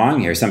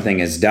wrong here. Something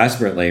is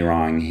desperately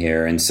wrong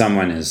here, and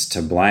someone is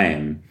to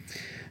blame.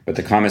 But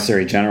the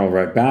Commissary General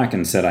wrote back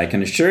and said, I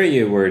can assure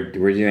you we're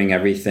doing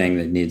everything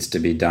that needs to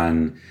be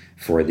done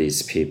for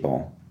these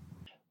people.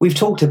 We've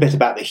talked a bit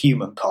about the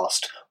human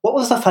cost. What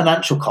was the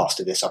financial cost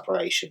of this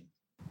operation?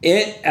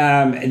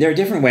 There are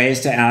different ways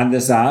to add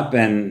this up,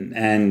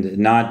 and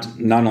not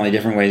only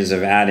different ways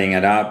of adding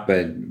it up,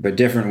 but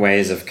different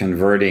ways of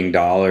converting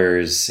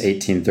dollars,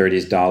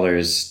 1830s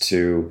dollars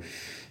to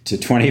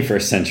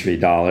 21st century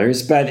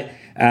dollars. But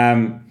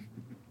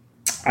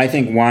I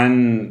think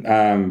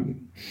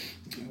one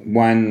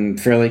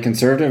fairly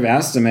conservative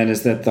estimate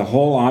is that the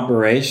whole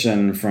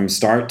operation from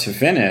start to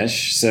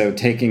finish, so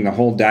taking the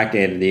whole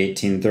decade of the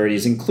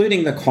 1830s,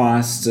 including the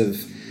costs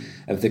of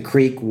the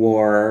Creek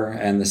War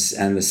and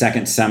the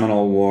Second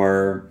Seminole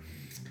War,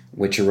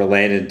 which are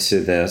related to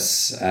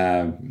this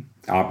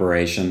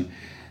operation,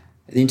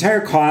 the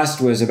entire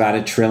cost was about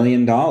 $1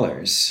 trillion.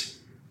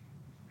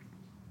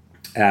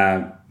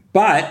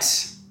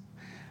 But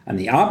on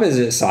the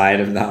opposite side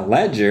of that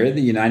ledger,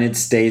 the United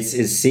States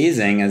is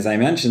seizing, as I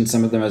mentioned,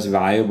 some of the most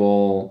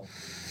valuable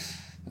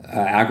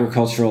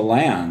agricultural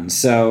land.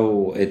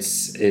 So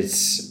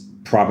it's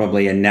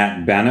probably a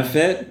net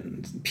benefit.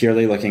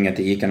 Purely looking at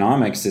the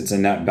economics, it's a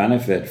net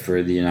benefit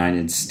for the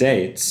United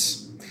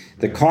States.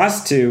 The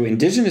cost to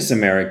indigenous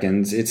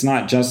Americans, it's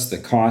not just the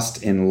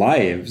cost in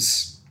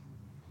lives,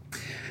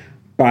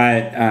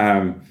 but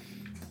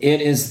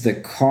it is the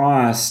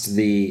cost,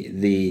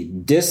 the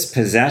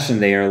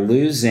dispossession. They are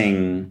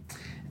losing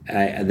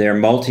their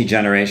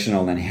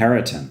multi-generational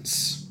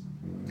inheritance.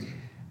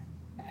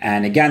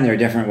 And again, there are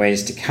different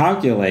ways to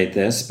calculate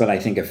this, but I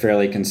think a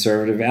fairly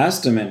conservative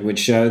estimate would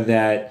show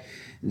that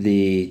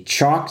the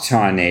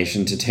Choctaw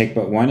Nation, to take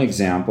but one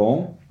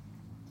example,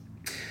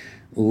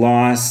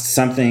 lost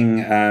something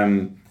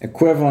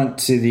equivalent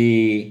to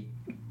the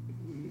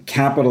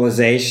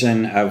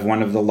capitalization of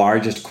one of the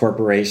largest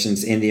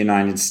corporations in the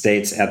United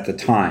States at the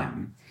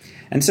time.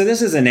 And so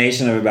this is a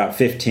nation of about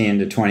 15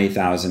 to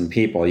 20,000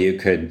 people. You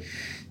could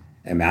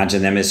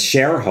imagine them as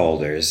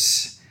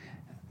shareholders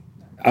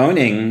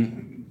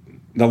owning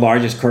the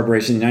largest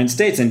corporation in the United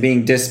States and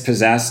being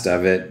dispossessed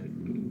of it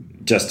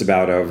just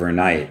about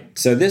overnight.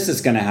 So this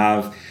is going to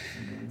have,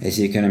 as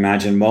you can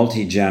imagine,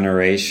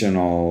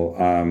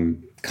 multi-generational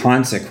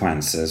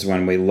consequences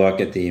when we look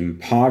at the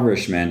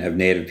impoverishment of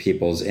Native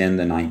peoples in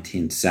the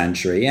 19th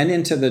century and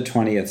into the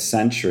 20th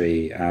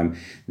century.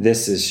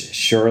 This is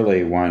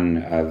surely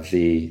one of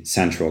the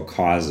central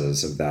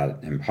causes of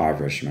that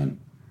impoverishment.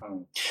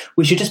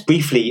 We should just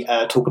briefly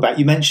talk about,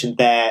 you mentioned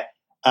there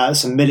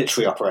some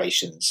military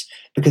operations,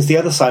 because the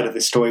other side of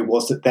this story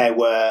was that there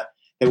were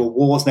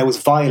wars and there was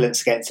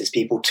violence against these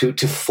people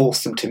to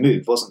force them to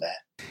move, wasn't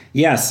there?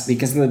 Yes,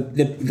 because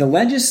the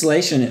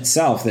legislation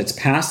itself that's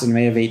passed in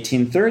May of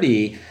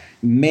 1830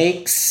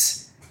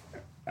 makes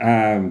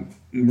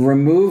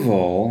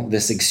removal,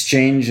 this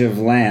exchange of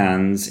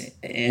lands,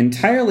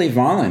 entirely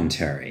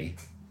voluntary.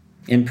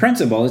 In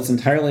principle, it's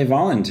entirely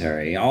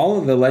voluntary. All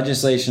of the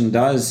legislation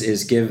does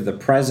is give the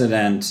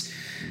president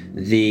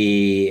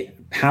the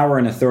power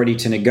and authority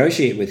to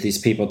negotiate with these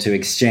people to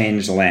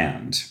exchange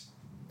land.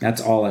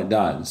 That's all it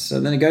does. So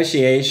the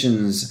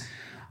negotiations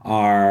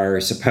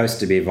are supposed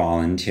to be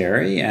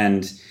voluntary,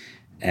 and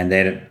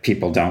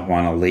people don't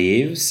want to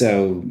leave.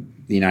 So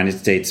the United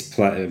States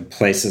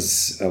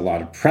places a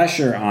lot of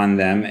pressure on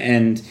them,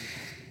 and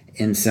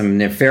in some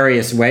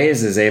nefarious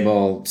ways is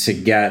able to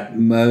get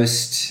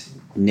most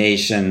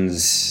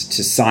nations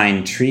to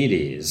sign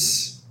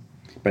treaties.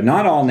 But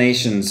not all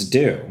nations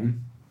do.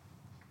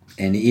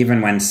 And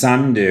even when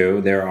some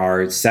do, there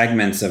are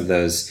segments of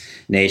those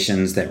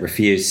nations that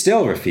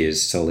still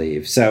refuse to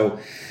leave. So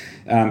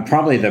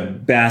probably the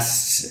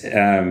best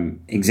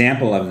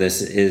example of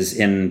this is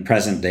in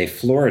present-day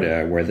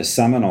Florida, where the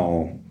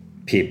Seminole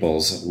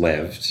peoples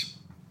lived.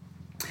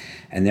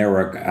 And there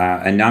were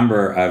a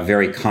number of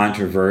very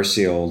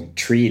controversial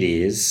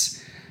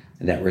treaties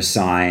that were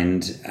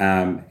signed,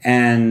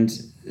 and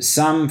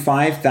some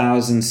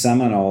 5,000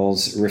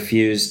 Seminoles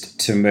refused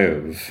to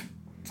move.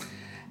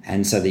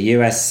 And so the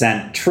U.S.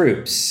 sent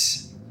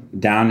troops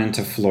down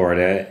into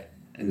Florida.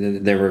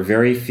 There were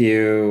very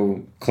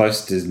few,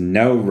 close to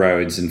no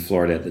roads in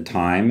Florida at the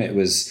time. It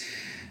was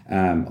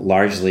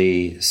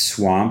largely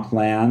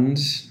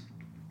swampland.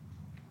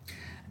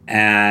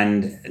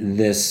 And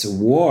this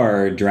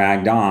war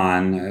dragged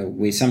on.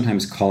 We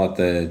sometimes call it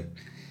the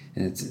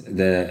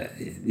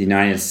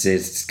United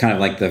States. It's kind of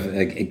like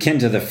akin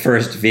to the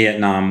first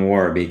Vietnam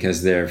War,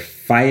 because they're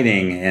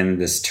fighting in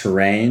this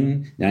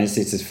terrain. The United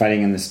States is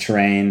fighting in this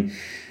terrain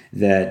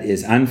that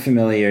is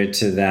unfamiliar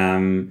to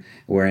them,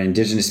 where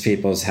indigenous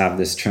peoples have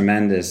this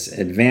tremendous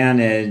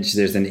advantage.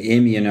 There's an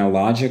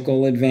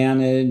immunological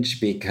advantage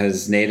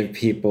because native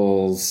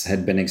peoples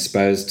had been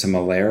exposed to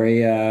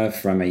malaria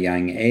from a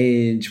young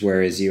age,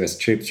 whereas U.S.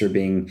 troops were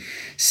being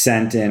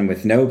sent in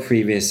with no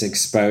previous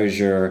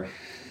exposure.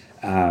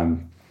 So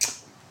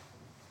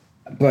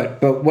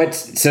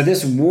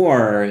this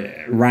war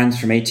runs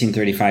from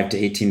 1835 to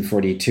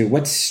 1842.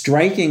 What's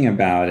striking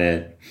about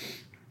it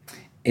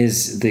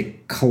is the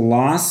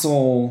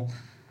colossal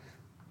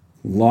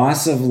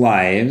loss of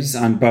lives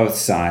on both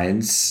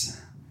sides,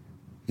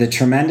 the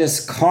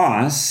tremendous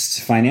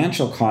cost,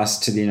 financial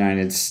cost to the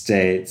United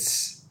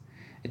States.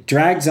 It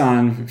drags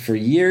on for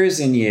years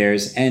and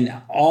years, and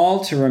all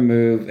to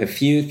remove a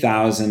few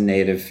thousand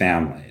native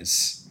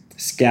families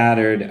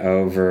scattered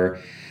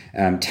over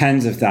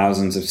tens of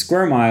thousands of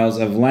square miles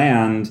of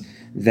land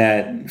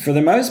that, for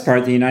the most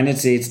part, the United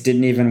States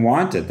didn't even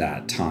want at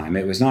that time.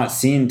 It was not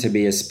seen to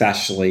be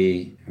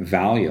especially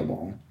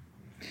valuable.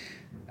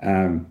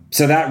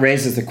 So that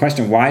raises the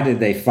question, why did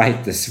they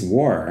fight this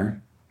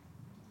war?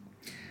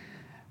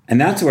 And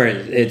that's where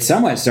it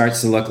somewhat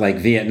starts to look like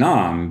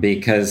Vietnam,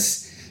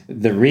 because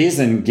the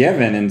reason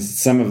given in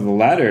some of the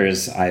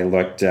letters I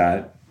looked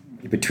at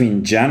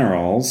between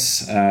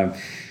generals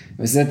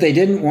was that they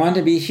didn't want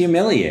to be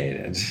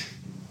humiliated.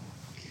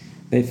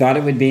 They thought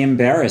it would be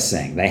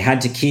embarrassing. They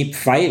had to keep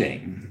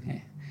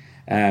fighting.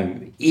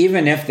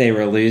 Even if they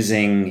were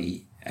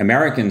losing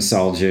American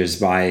soldiers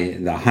by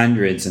the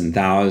hundreds and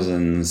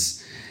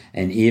thousands,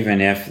 and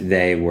even if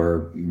they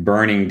were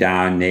burning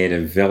down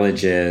native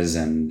villages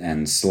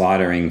and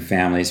slaughtering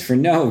families for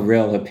no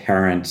real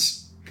apparent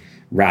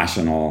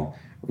rational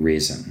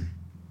reason.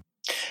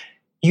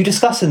 You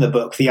discuss in the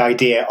book the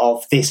idea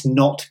of this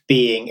not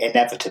being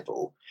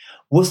inevitable.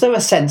 Was there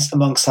a sense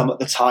among some at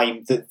the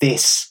time that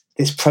this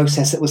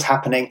process that was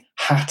happening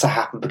had to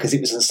happen because it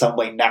was in some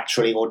way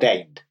naturally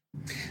ordained?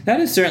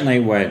 That is certainly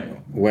what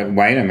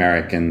white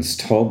Americans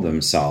told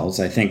themselves.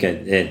 I think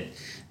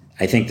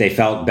I think they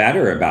felt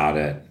better about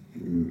it,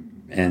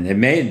 and it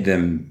made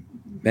them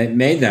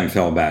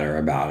feel better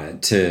about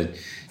it to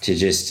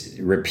just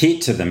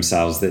repeat to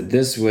themselves that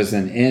this was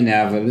an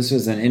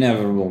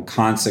inevitable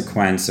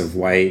consequence of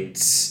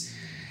whites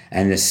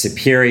and the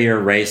superior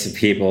race of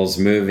peoples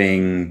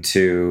moving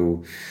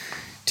to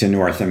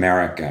North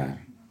America.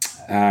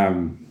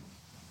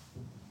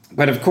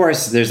 But of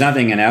course, there's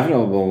nothing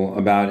inevitable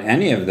about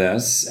any of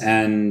this,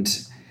 and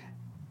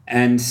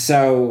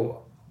so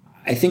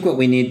I think what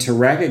we need to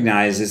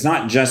recognize is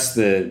not just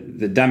the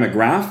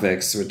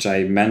demographics, which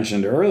I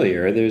mentioned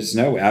earlier. There's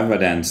no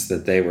evidence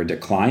that they were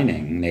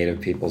declining,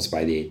 Native peoples,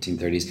 by the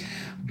 1830s,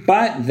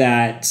 but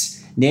that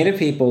Native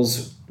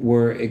peoples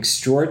were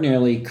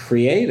extraordinarily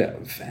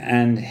creative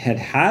and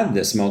had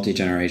this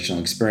multi-generational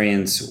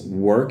experience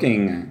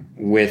working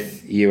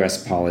with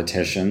U.S.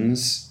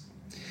 politicians.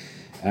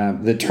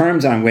 The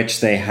terms on which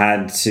they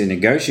had to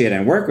negotiate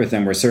and work with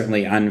them were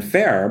certainly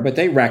unfair, but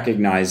they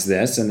recognized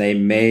this and they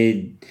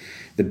made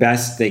the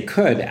best they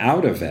could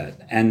out of it.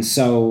 And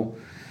so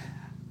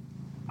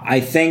I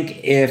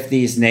think if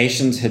these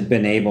nations had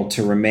been able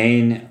to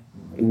remain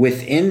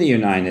within the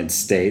United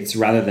States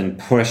rather than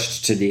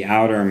pushed to the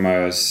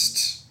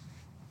outermost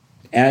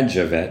edge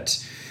of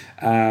it,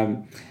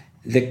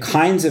 the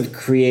kinds of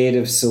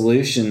creative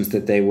solutions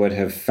that they would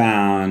have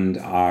found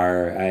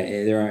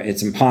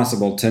it's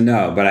impossible to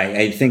know. But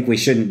I think we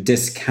shouldn't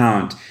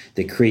discount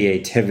the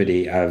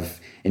creativity of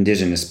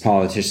indigenous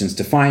politicians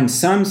to find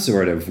some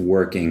sort of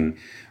working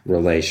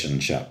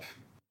relationship.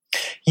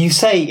 You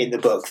say in the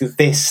book that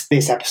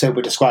this episode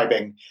we're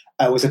describing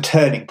was a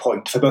turning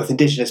point for both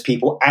indigenous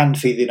people and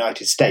for the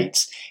United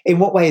States. In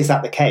what way is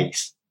that the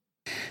case?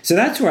 So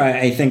that's where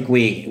I think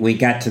we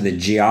got to the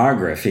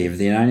geography of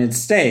the United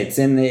States.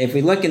 If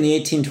we look in the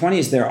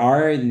 1820s, there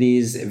are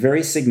these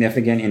very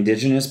significant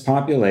indigenous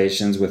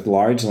populations with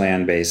large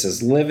land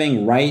bases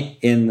living right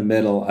in the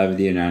middle of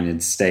the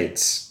United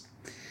States,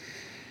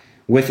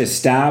 with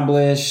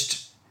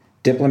established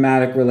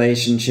diplomatic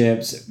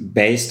relationships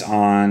based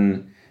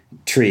on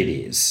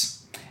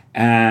treaties.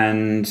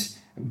 And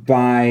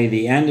by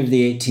the end of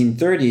the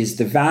 1830s,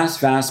 the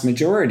vast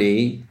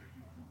majority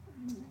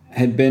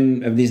of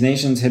these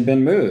nations had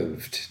been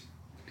moved.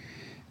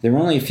 there were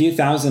only a few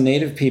thousand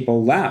native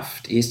people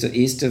left east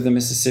of the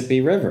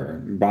Mississippi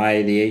River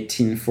by the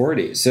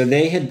 1840s. So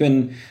they had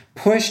been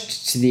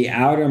pushed to the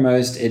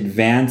outermost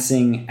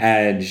advancing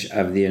edge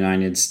of the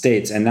United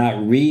States, and that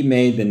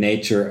remade the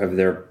nature of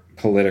their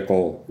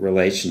political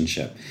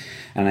relationship.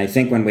 And I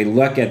think when we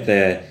look at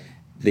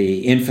the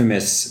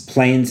infamous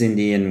Plains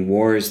Indian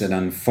Wars that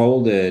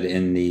unfolded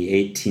in the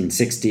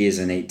 1860s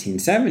and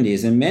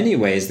 1870s, in many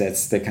ways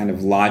that's the kind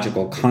of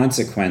logical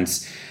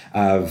consequence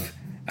of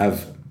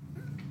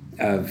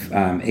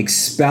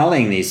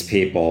expelling these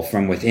people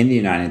from within the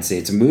United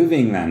States,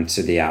 moving them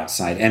to the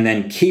outside, and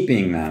then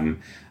keeping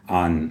them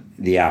on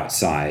the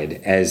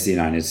outside as the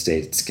United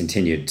States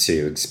continued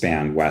to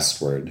expand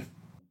westward.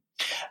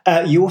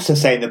 You also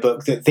say in the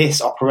book that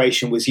this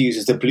operation was used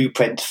as a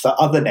blueprint for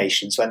other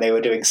nations when they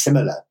were doing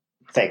similar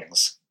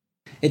things.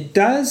 It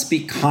does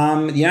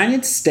become, the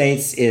United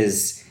States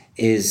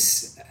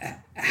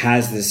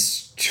has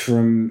this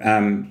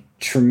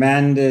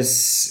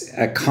tremendous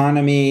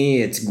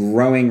economy. It's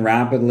growing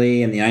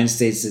rapidly, and the United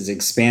States is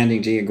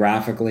expanding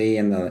geographically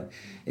in the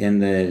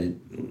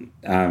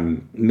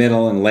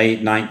middle and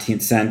late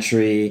 19th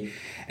century.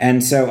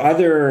 And so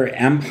other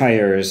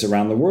empires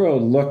around the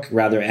world look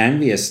rather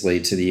enviously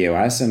to the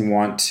U.S. and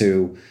want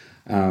to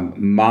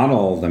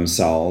model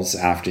themselves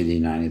after the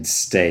United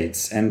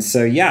States. And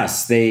so,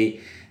 yes, they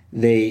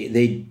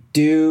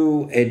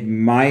do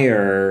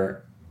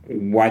admire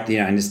what the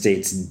United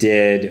States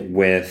did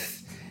with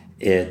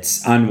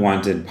its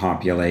unwanted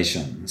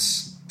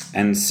populations.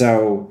 And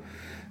so,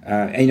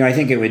 I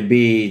think it would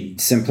be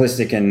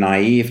simplistic and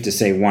naive to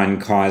say one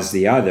caused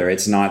the other.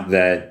 It's not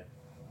that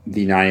the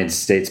United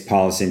States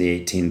policy in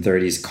the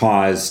 1830s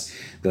caused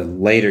the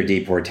later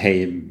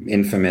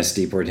infamous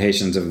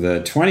deportations of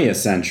the 20th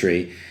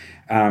century.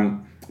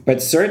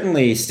 But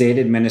certainly state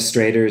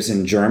administrators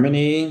in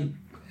Germany,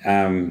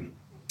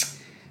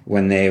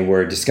 when they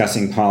were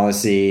discussing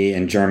policy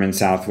in German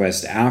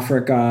Southwest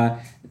Africa,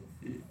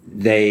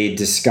 they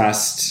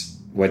discussed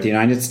what the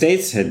United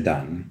States had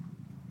done.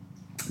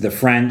 The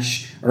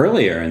French,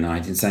 earlier in the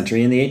 19th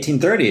century, in the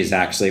 1830s,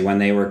 actually, when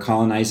they were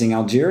colonizing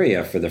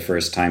Algeria for the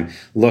first time,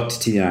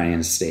 looked to the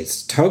United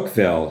States.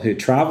 Tocqueville, who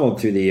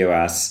traveled through the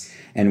U.S.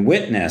 and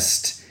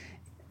witnessed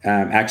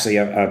actually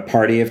a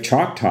party of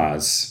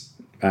Choctaws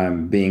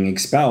being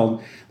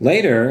expelled,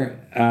 later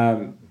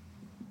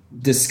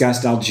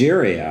discussed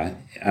Algeria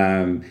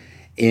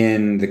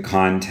in the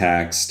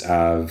context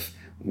of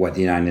what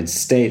the United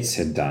States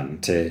had done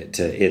to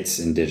its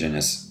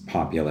indigenous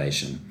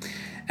population.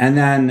 And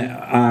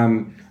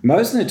then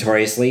most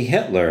notoriously,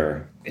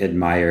 Hitler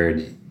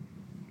admired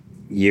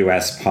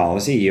U.S.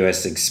 policy,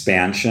 U.S.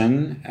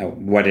 expansion,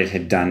 what it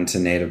had done to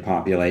native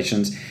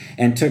populations,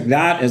 and took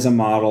that as a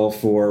model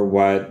for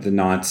what the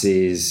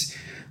Nazis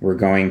were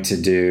going to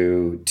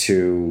do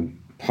to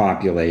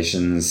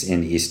populations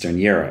in Eastern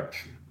Europe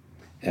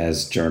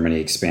as Germany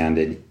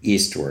expanded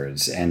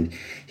eastwards. And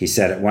he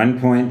said at one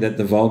point that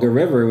the Volga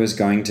River was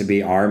going to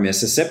be our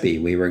Mississippi.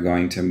 We were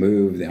going to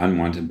move the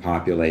unwanted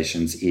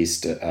populations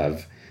east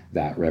of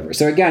that river.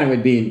 So again, it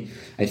would be,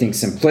 I think,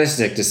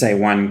 simplistic to say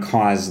one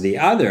caused the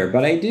other,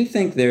 but I do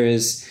think there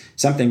is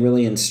something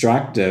really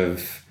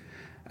instructive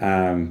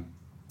and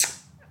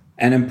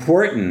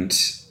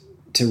important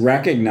to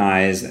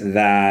recognize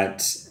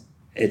that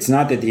it's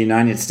not that the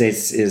United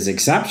States is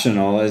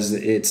exceptional,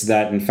 it's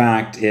that, in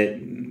fact,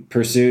 it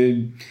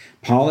pursued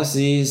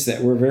policies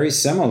that were very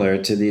similar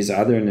to these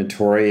other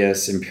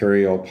notorious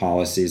imperial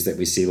policies that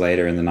we see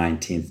later in the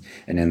 19th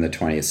and in the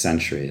 20th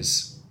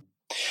centuries.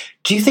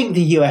 Do you think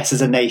the US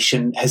as a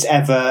nation has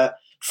ever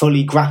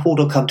fully grappled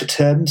or come to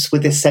terms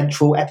with this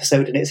central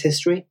episode in its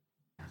history?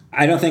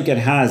 I don't think it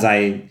has.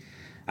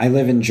 I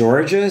live in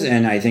Georgia,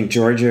 and I think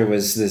Georgia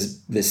was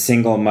the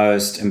single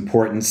most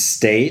important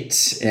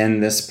state in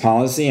this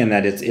policy, and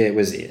that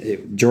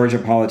Georgia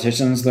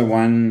politicians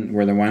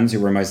were the ones who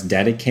were most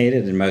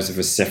dedicated and most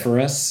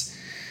vociferous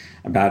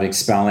about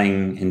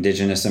expelling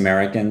indigenous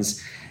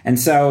Americans. And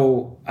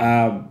so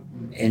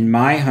in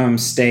my home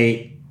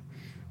state,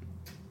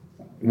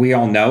 we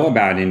all know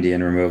about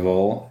Indian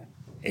removal.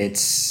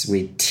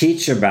 We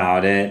teach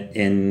about it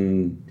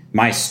in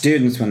my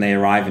students, when they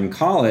arrive in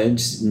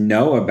college,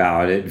 know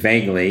about it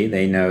vaguely.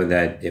 They know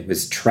that it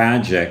was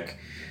tragic,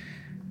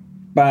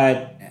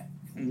 but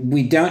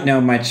we don't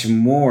know much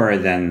more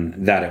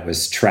than that it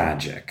was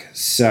tragic.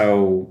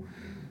 So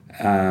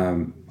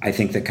I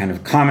think the kind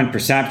of common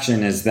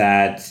perception is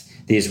that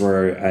these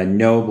were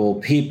noble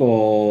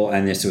people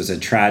and this was a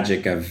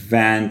tragic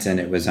event and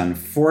it was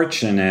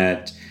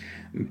unfortunate,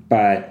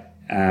 but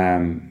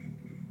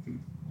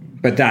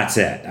that's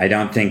it. I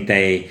don't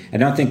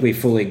think we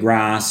fully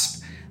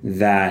grasp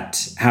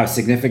that how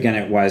significant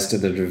it was to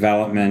the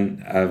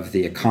development of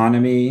the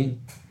economy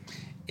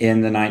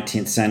in the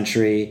 19th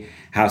century,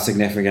 how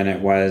significant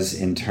it was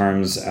in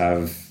terms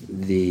of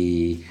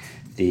the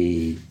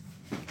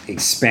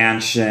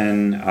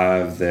expansion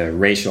of the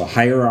racial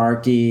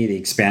hierarchy, the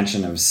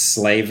expansion of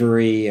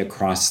slavery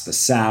across the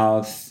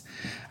South,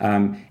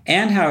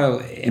 and how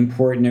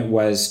important it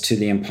was to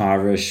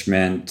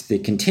the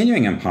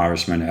continuing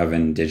impoverishment of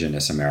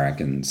indigenous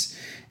Americans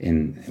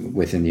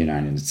within the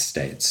United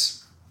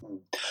States.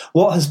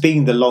 What has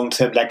been the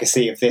long-term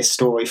legacy of this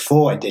story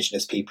for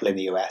indigenous people in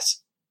the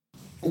US?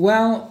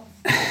 Well,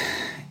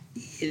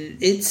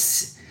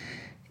 it's,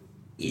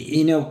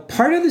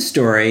 part of the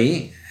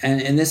story,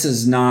 and this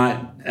is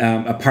not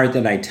a part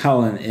that I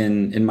tell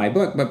in my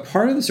book, but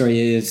part of the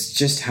story is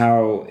just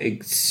how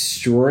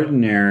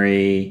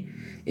extraordinary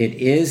it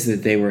is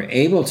that they were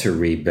able to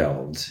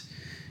rebuild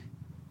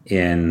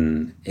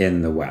in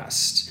the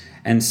West.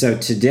 And so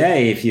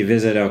today, if you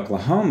visit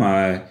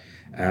Oklahoma,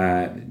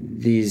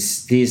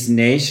 these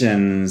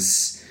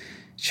nations,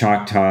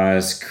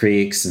 Choctaws,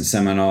 Creeks, and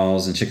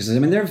Seminoles, and Chickasaws,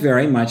 they're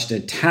very much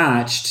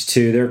attached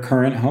to their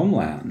current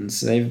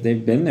homelands. They've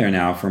been there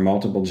now for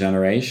multiple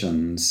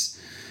generations.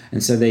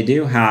 And so they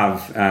do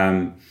have,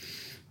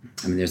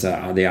 there's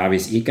the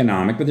obvious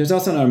economic, but there's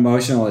also an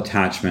emotional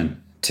attachment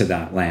to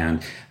that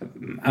land.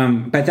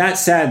 But that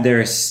said,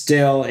 there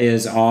still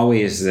is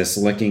always this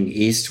looking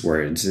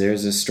eastwards.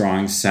 There's a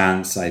strong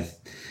sense,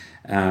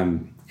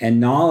 and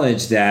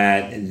knowledge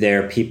that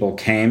their people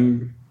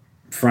came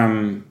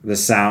from the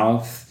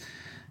South,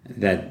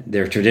 that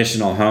their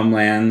traditional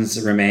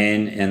homelands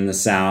remain in the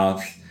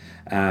South.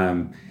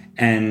 And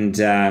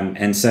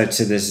so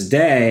to this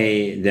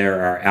day,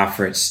 there are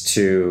efforts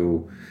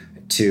to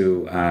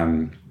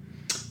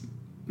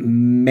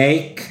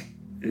make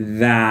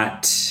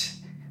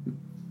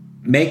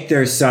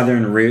their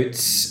Southern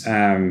roots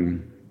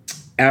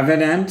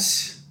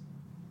evident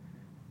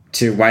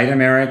to white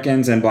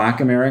Americans and Black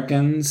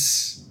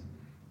Americans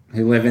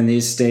who live in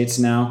these states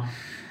now,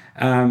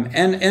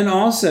 and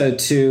also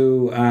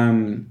to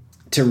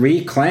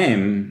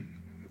reclaim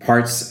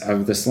parts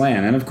of this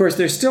land. And of course,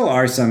 there still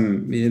are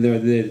some.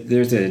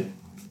 There's a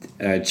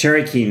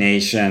Cherokee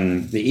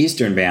Nation. The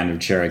eastern band of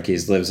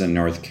Cherokees lives in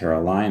North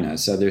Carolina,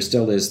 so there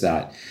still is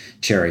that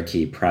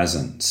Cherokee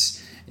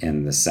presence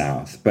in the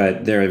South.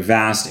 But there are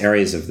vast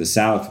areas of the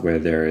South where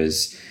there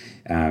is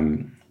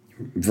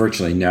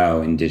virtually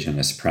no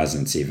indigenous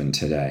presence even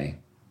today.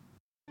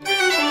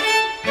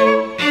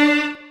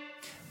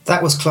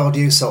 That was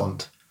Claudio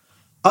Sond.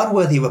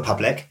 Unworthy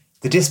Republic,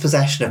 The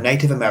Dispossession of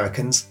Native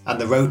Americans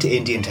and the Road to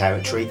Indian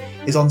Territory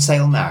is on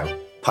sale now,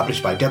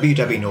 published by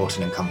W.W.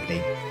 Norton and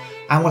Company,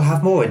 and we'll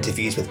have more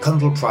interviews with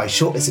Cundall Prize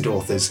shortlisted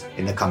authors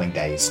in the coming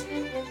days.